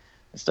just like,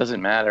 this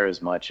doesn't matter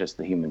as much as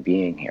the human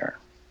being here.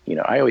 You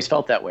know, I always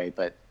felt that way,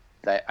 but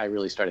I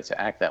really started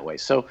to act that way.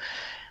 So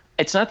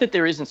it's not that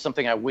there isn't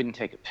something I wouldn't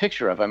take a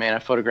picture of. I mean, I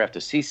photographed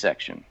a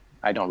C-section.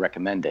 I don't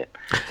recommend it.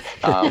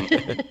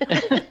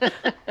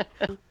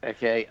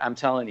 Okay, I'm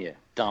telling you,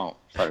 don't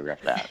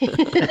photograph that.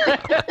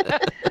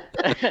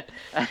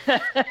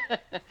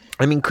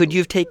 I mean, could you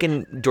have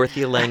taken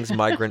Dorothea Lange's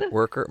migrant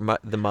worker,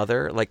 the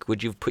mother? Like,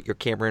 would you have put your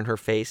camera in her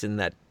face in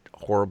that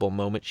horrible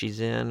moment she's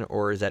in,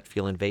 or does that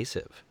feel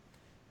invasive?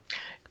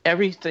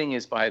 Everything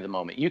is by the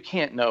moment. You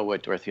can't know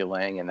what Dorothea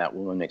Lange and that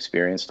woman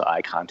experienced, the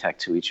eye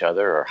contact to each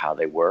other or how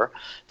they were.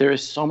 There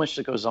is so much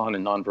that goes on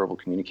in nonverbal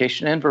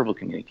communication and verbal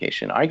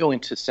communication. I go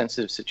into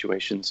sensitive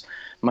situations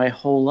my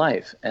whole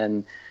life.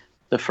 And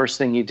the first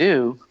thing you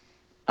do,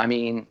 I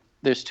mean,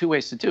 there's two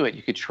ways to do it.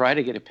 You could try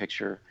to get a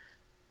picture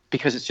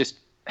because it's just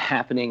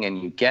happening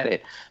and you get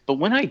it. But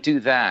when I do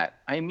that,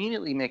 I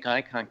immediately make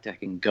eye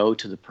contact and go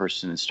to the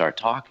person and start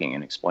talking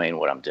and explain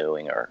what I'm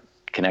doing or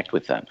connect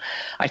with them.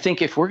 I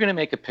think if we're going to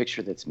make a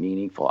picture that's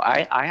meaningful,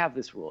 I have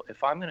this rule.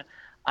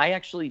 I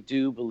actually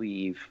do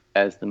believe,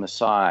 as the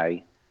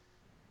Maasai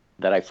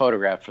that I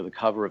photographed for the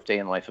cover of Day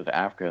in the Life of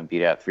Africa and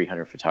beat out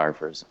 300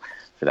 photographers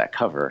for that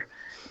cover,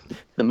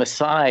 the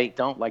Maasai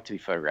don't like to be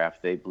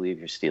photographed. They believe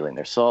you're stealing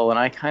their soul. And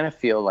I kind of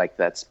feel like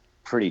that's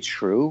pretty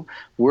true.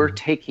 We're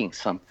taking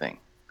something.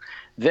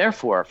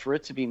 Therefore, for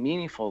it to be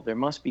meaningful, there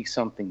must be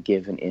something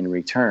given in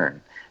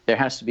return. There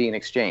has to be an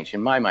exchange,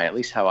 in my mind, at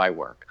least how I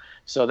work.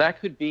 So that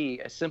could be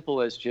as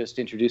simple as just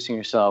introducing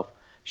yourself,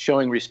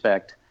 showing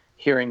respect,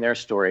 hearing their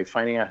story,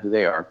 finding out who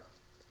they are.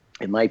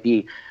 It might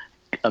be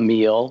a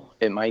meal.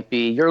 It might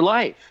be your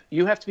life.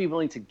 You have to be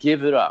willing to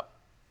give it up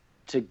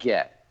to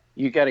get.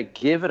 You got to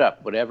give it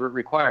up, whatever it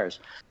requires.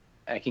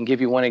 I can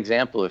give you one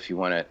example if you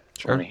want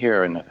to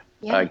hear. And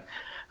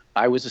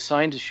I was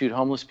assigned to shoot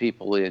homeless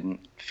people in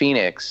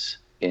Phoenix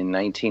in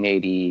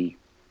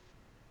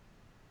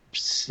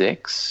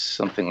 1986,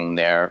 something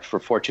there, for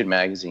Fortune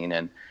magazine.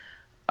 And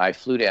I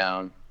flew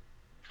down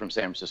from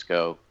San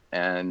Francisco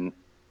and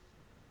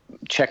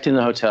checked in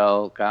the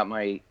hotel, got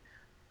my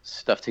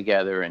stuff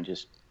together, and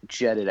just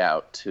jetted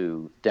out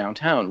to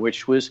downtown,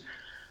 which was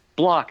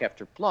block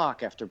after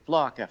block after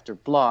block after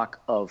block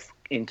of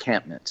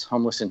encampments,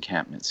 homeless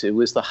encampments. It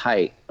was the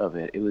height of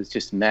it. It was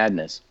just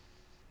madness.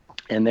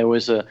 And there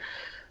was a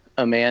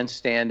man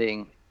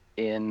standing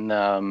in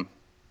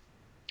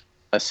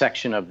a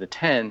section of the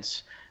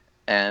tents,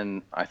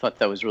 and I thought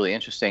that was really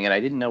interesting, and I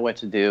didn't know what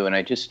to do, and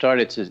I just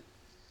started to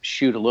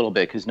shoot a little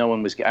bit because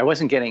I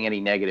wasn't getting any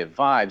negative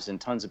vibes,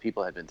 and tons of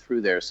people had been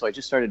through there. So I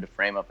just started to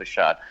frame up a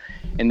shot,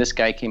 and this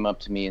guy came up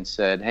to me and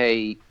said,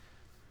 "Hey,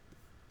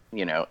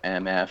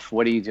 MF,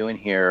 what are you doing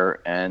here?"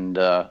 And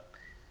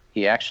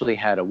he actually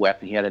had a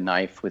weapon. He had a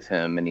knife with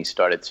him, and he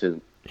started to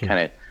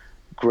kind of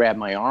grab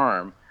my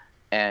arm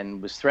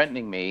and was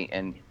threatening me.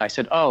 And I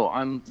said, "Oh,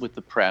 I'm with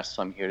the press.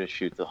 I'm here to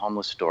shoot the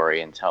homeless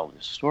story and tell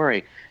the story."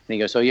 And he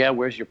goes, "Oh yeah,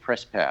 where's your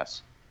press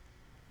pass?"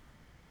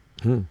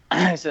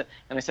 I said,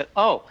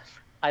 "Oh,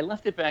 I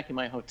left it back in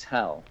my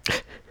hotel."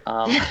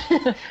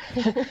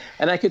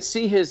 And I could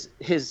see his.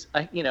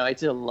 I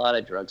did a lot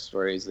of drug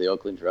stories, the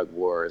Oakland drug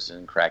wars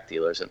and crack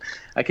dealers, and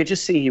I could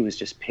just see he was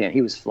just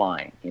he was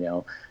flying,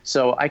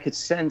 So I could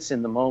sense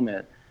in the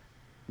moment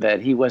that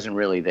he wasn't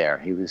really there.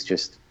 He was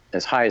just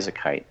as high as a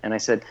kite. And I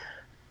said,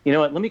 "You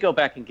know what? Let me go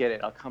back and get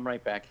it. I'll come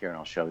right back here and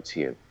I'll show it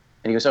to you."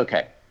 And he goes,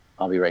 "Okay,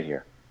 I'll be right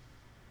here."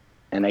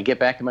 And I get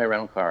back in my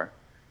rental car.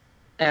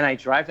 And I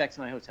drive back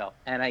to my hotel,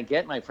 and I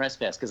get my press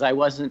pass because I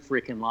wasn't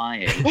freaking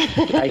lying.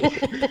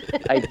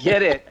 I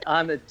get it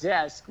on the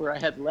desk where I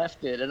had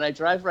left it, and I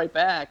drive right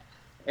back,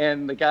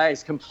 and the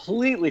guy's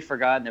completely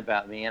forgotten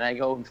about me. And I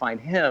go and find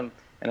him,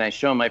 and I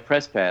show him my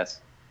press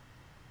pass,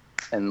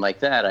 and like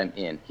that, I'm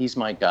in. He's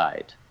my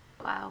guide.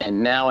 Wow.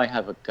 And now I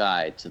have a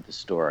guide to the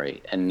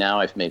story, and now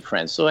I've made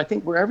friends. So I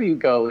think wherever you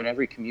go in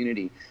every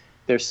community,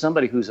 there's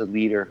somebody who's a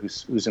leader,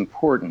 who's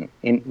important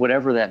in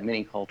whatever that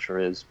mini culture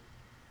is.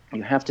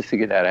 You have to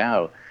figure that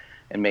out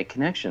and make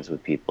connections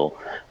with people.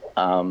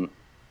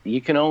 You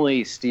can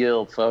only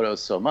steal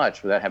photos so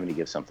much without having to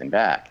give something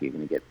back. You're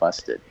going to get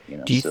busted.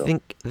 Do you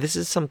think this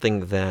is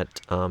something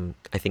that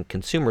I think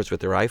consumers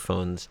with their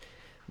iPhones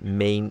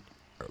may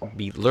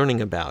be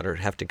learning about or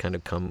have to kind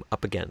of come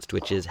up against,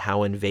 which is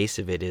how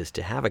invasive it is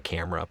to have a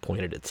camera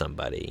pointed at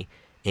somebody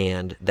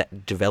and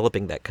that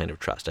developing that kind of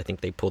trust? I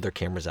think they pull their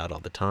cameras out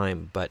all the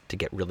time, but to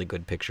get really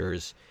good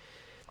pictures,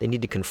 they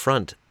need to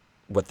confront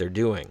what they're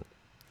doing.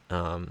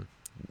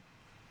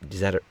 Is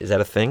that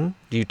a thing?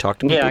 Do you talk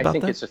to people about that? Yeah, I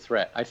think it's a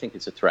threat. I think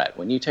it's a threat.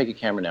 When you take a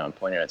camera now and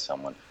point it at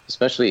someone,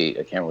 especially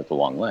a camera with a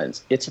long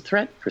lens, it's a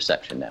threat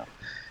perception now.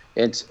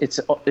 It's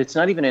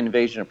not even an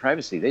invasion of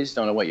privacy. They just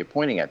don't know what you're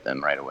pointing at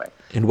them right away.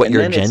 And what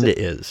your agenda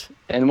is.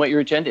 And what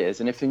your agenda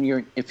is. And if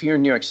you're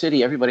in New York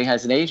City, everybody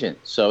has an agent.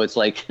 So it's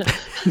like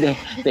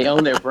they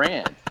own their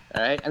brand.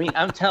 All right. I mean,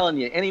 I'm telling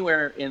you,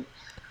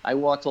 I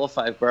walked all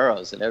 5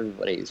 boroughs, and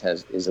everybody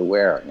is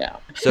aware now.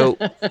 So,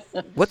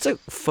 what's a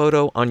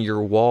photo on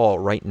your wall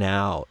right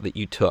now that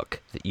you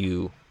took that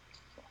you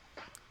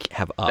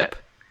have up?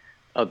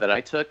 That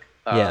I took?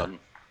 Yeah.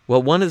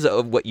 Well, one is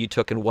of what you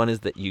took, and one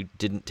is that you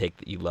didn't take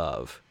that you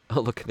love. Oh,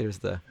 look, there's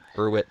the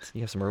Irwitz. You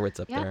have some Irwitz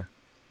up there.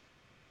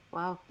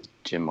 Wow.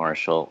 Jim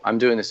Marshall. I'm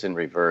doing this in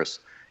reverse.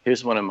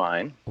 Here's one of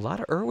mine. A lot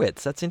of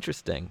Irwitz. That's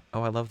interesting.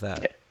 Oh, I love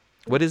that. Yeah.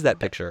 What is that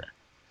picture?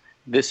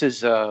 This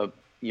is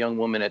young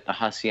woman at the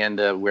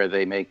hacienda where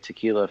they make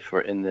tequila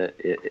for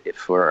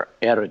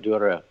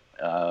Herradura.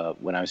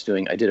 When I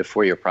did a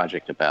 4-year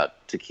project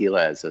about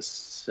tequila as a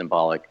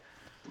symbolic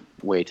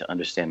way to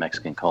understand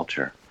Mexican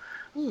culture.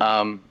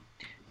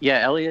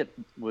 Elliot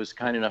was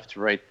kind enough to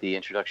write the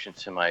introduction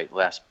to my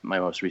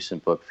most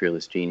recent book,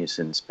 Fearless Genius,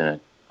 and it's been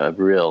a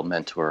real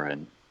mentor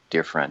and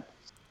dear friend.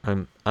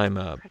 I'm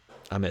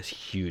a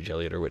huge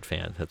Elliot Erwitt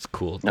fan. That's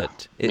cool.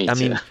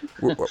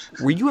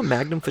 Were you a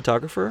Magnum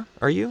photographer?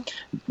 Are you?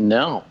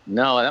 No.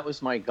 That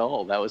was my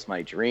goal. That was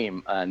my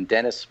dream. And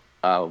Dennis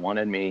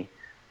wanted me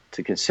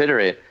to consider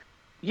it.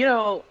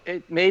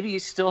 Maybe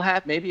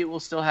it will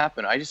still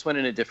happen. I just went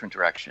in a different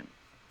direction.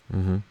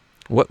 Mm-hmm.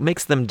 What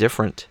makes them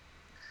different?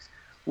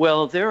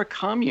 Well, they're a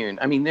commune.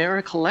 I mean, they're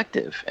a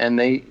collective, and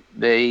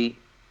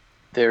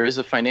there is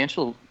a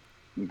financial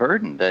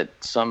burden that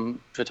some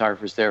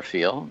photographers there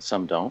feel,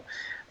 some don't.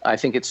 I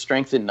think it's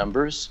strength in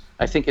numbers.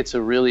 I think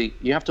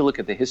you have to look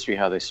at the history,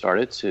 how they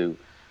started to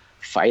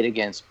fight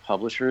against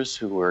publishers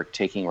who were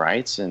taking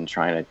rights and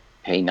trying to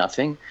pay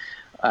nothing.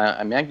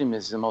 Magnum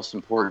is the most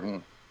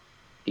important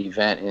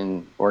event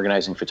in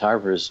organizing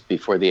photographers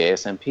before the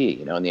ASMP,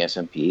 and the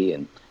SMP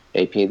and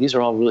APA. These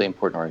are all really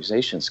important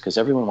organizations because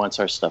everyone wants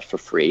our stuff for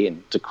free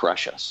and to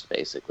crush us,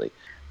 basically.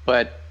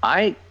 But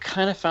I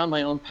kind of found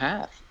my own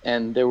path,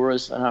 and there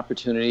was an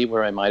opportunity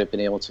where I might have been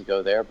able to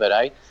go there, but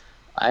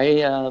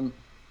I'm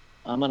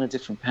on a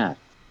different path.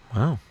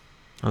 Wow,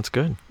 that's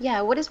good.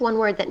 Yeah, what is one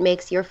word that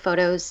makes your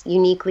photos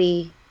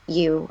uniquely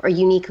you or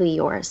uniquely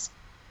yours?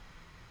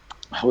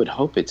 I would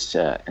hope it's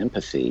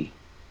empathy.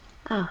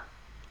 Ah,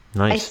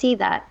 nice. I see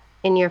that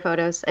in your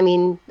photos. I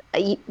mean,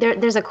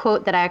 there's a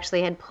quote that I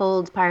actually had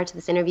pulled prior to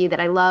this interview that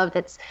I love.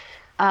 That's,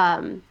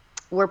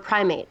 we're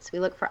primates. We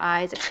look for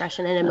eyes,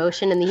 expression, and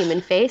emotion in the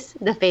human face.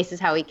 The face is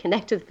how we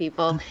connect with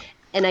people.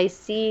 And I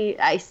see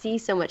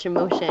so much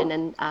emotion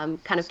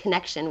and kind of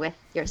connection with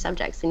your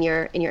subjects in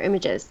your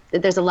images.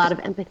 There's a lot of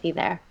empathy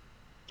there.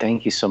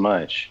 Thank you so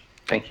much.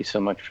 Thank you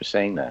so much for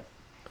saying that.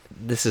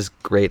 This is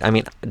great. I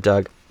mean,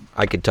 Doug,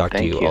 I could talk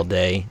to you all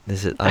day.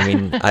 This is, I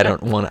mean, I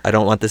don't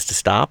want this to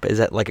stop. Is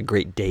that like a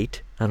great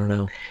date? I don't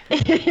know.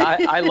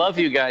 I love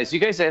you guys. You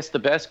guys ask the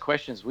best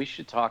questions. We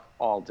should talk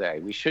all day.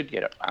 We should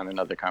get on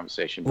another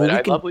conversation. But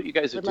I love what you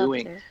guys are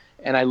doing.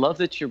 And I love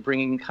that you're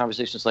bringing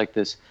conversations like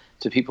this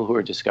to people who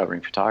are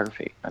discovering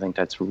photography. I think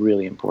that's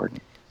really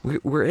important.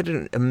 We're at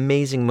an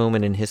amazing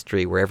moment in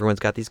history where everyone's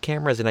got these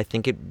cameras, and I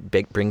think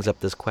it brings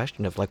up this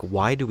question of, like,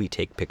 why do we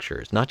take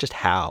pictures? Not just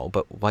how,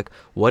 but, like,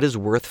 what is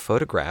worth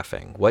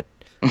photographing?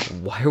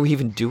 Why are we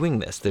even doing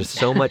this? There's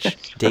so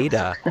much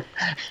data.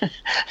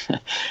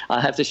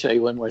 I'll have to show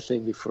you one more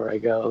thing before I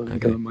go. Let me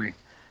go in my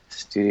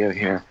studio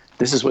here.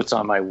 This is what's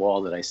on my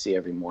wall that I see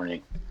every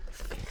morning.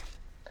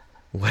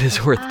 What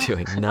is worth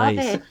doing?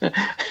 Nice.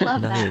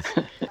 Love nice.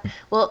 That.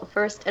 Well,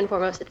 first and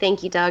foremost,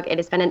 thank you, Doug. It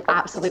has been an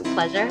absolute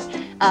pleasure.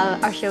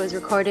 Our show is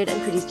recorded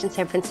and produced in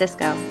San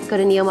Francisco. Go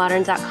to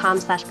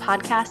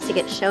neomodern.com/podcast to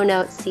get show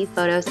notes, see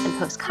photos, and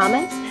post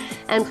comments.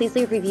 And please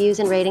leave reviews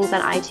and ratings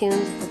on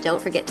iTunes.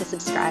 Don't forget to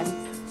subscribe.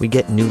 We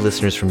get new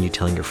listeners from you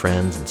telling your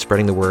friends and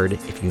spreading the word.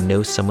 If you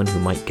know someone who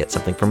might get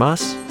something from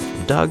us,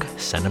 from Doug,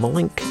 send him a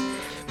link.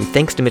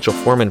 Thanks to Mitchell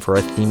Foreman for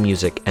our theme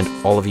music and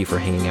all of you for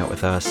hanging out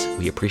with us.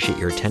 We appreciate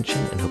your attention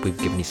and hope we've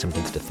given you some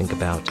things to think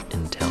about.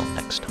 Until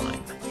next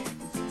time.